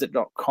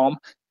simonsaysit.com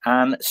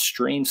and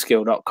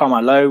streamskill.com.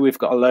 Hello, we've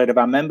got a load of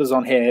our members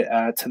on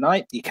here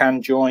tonight. You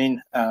can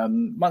join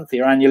monthly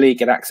or annually,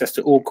 get access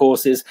to all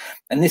courses,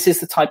 and this is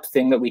the type of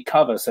thing that we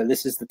cover. So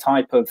this is the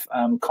type of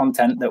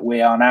content that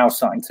we are now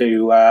starting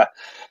to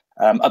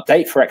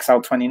update for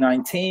Excel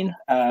 2019,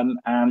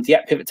 and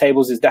yeah,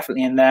 PivotTables is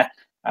definitely in there,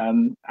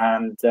 and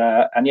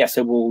yeah,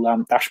 so we'll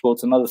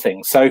dashboards and other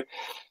things. So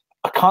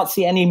I can't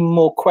see any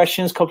more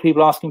questions. A couple of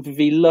people asking for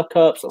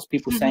VLOOKUPs, lots of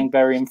people saying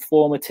very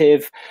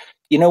informative.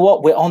 You know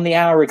what? We're on the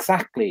hour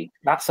exactly.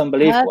 That's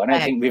unbelievable. Perfect. I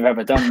don't think we've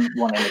ever done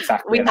one in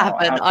exactly an hour.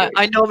 We haven't.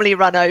 I normally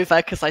run over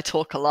because I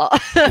talk a lot.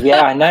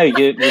 Yeah, I know.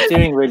 You're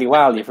doing really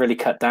well. You've really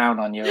cut down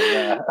on your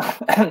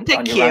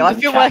Thank you.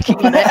 I've been working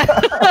on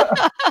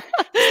it.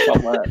 It's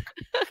top work.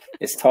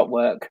 It's top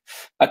work.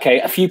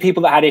 Okay, a few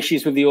people that had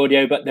issues with the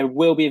audio, but there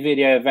will be a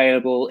video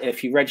available.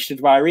 If you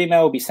registered via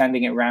email, we'll be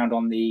sending it around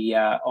on the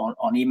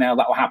on email.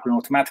 That will happen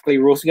automatically.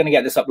 We're also going to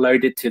get this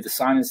uploaded to the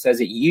Simon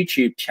Says It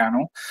YouTube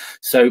channel.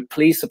 So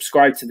please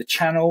subscribe to the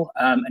channel,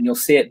 and you'll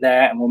see it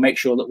there. And we'll make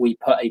sure that we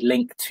put a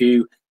link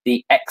to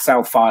the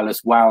Excel file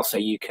as well, so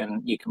you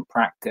can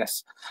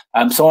practice.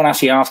 Someone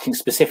actually asking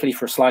specifically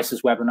for a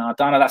slices webinar.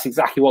 Dana, that's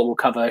exactly what we'll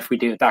cover if we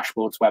do a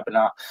dashboards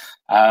webinar.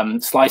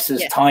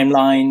 Slices,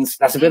 timelines.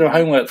 That's a bit of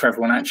homework for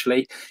everyone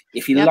actually.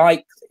 If you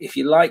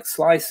like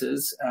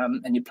slices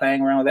and you're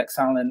playing around with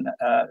Excel and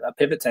a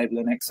pivot table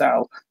in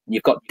Excel, and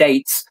you've got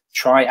dates,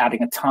 try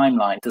adding a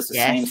timeline. Does the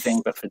same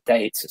thing but for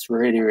dates. It's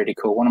really, really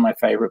cool. One of my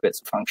favorite bits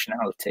of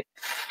functionality.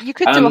 You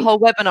could do a whole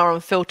webinar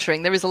on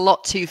filtering. There is a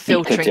lot to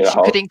filtering.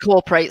 You could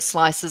incorporate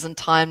slices and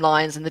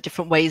timelines and the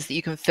different ways that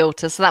you can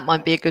filter. So that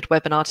might be a good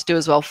webinar to do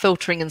as well,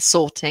 filtering and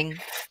sorting.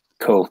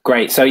 Cool,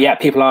 great. So yeah,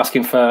 people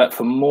asking for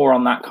more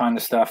on that kind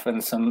of stuff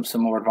and some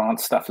more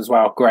advanced stuff as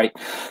well. Great.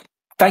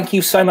 Thank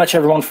you so much,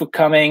 everyone, for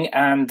coming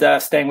and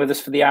staying with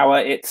us for the hour.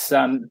 It's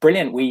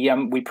brilliant.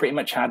 We pretty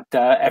much had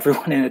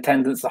everyone in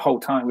attendance the whole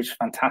time, which is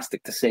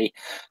fantastic to see.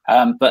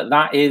 But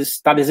that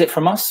is it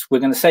from us. We're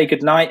going to say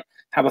good night.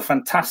 Have a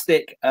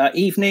fantastic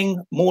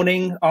evening,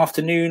 morning,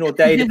 afternoon, or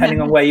day,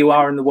 depending on where you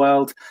are in the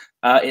world.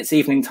 It's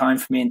evening time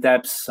for me and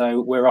Deb,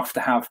 so we're off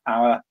to have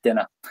our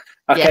dinner.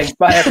 Okay,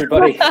 bye,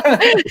 everybody.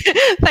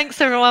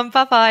 Thanks, everyone.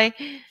 Bye-bye.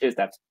 Cheers,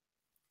 Deb.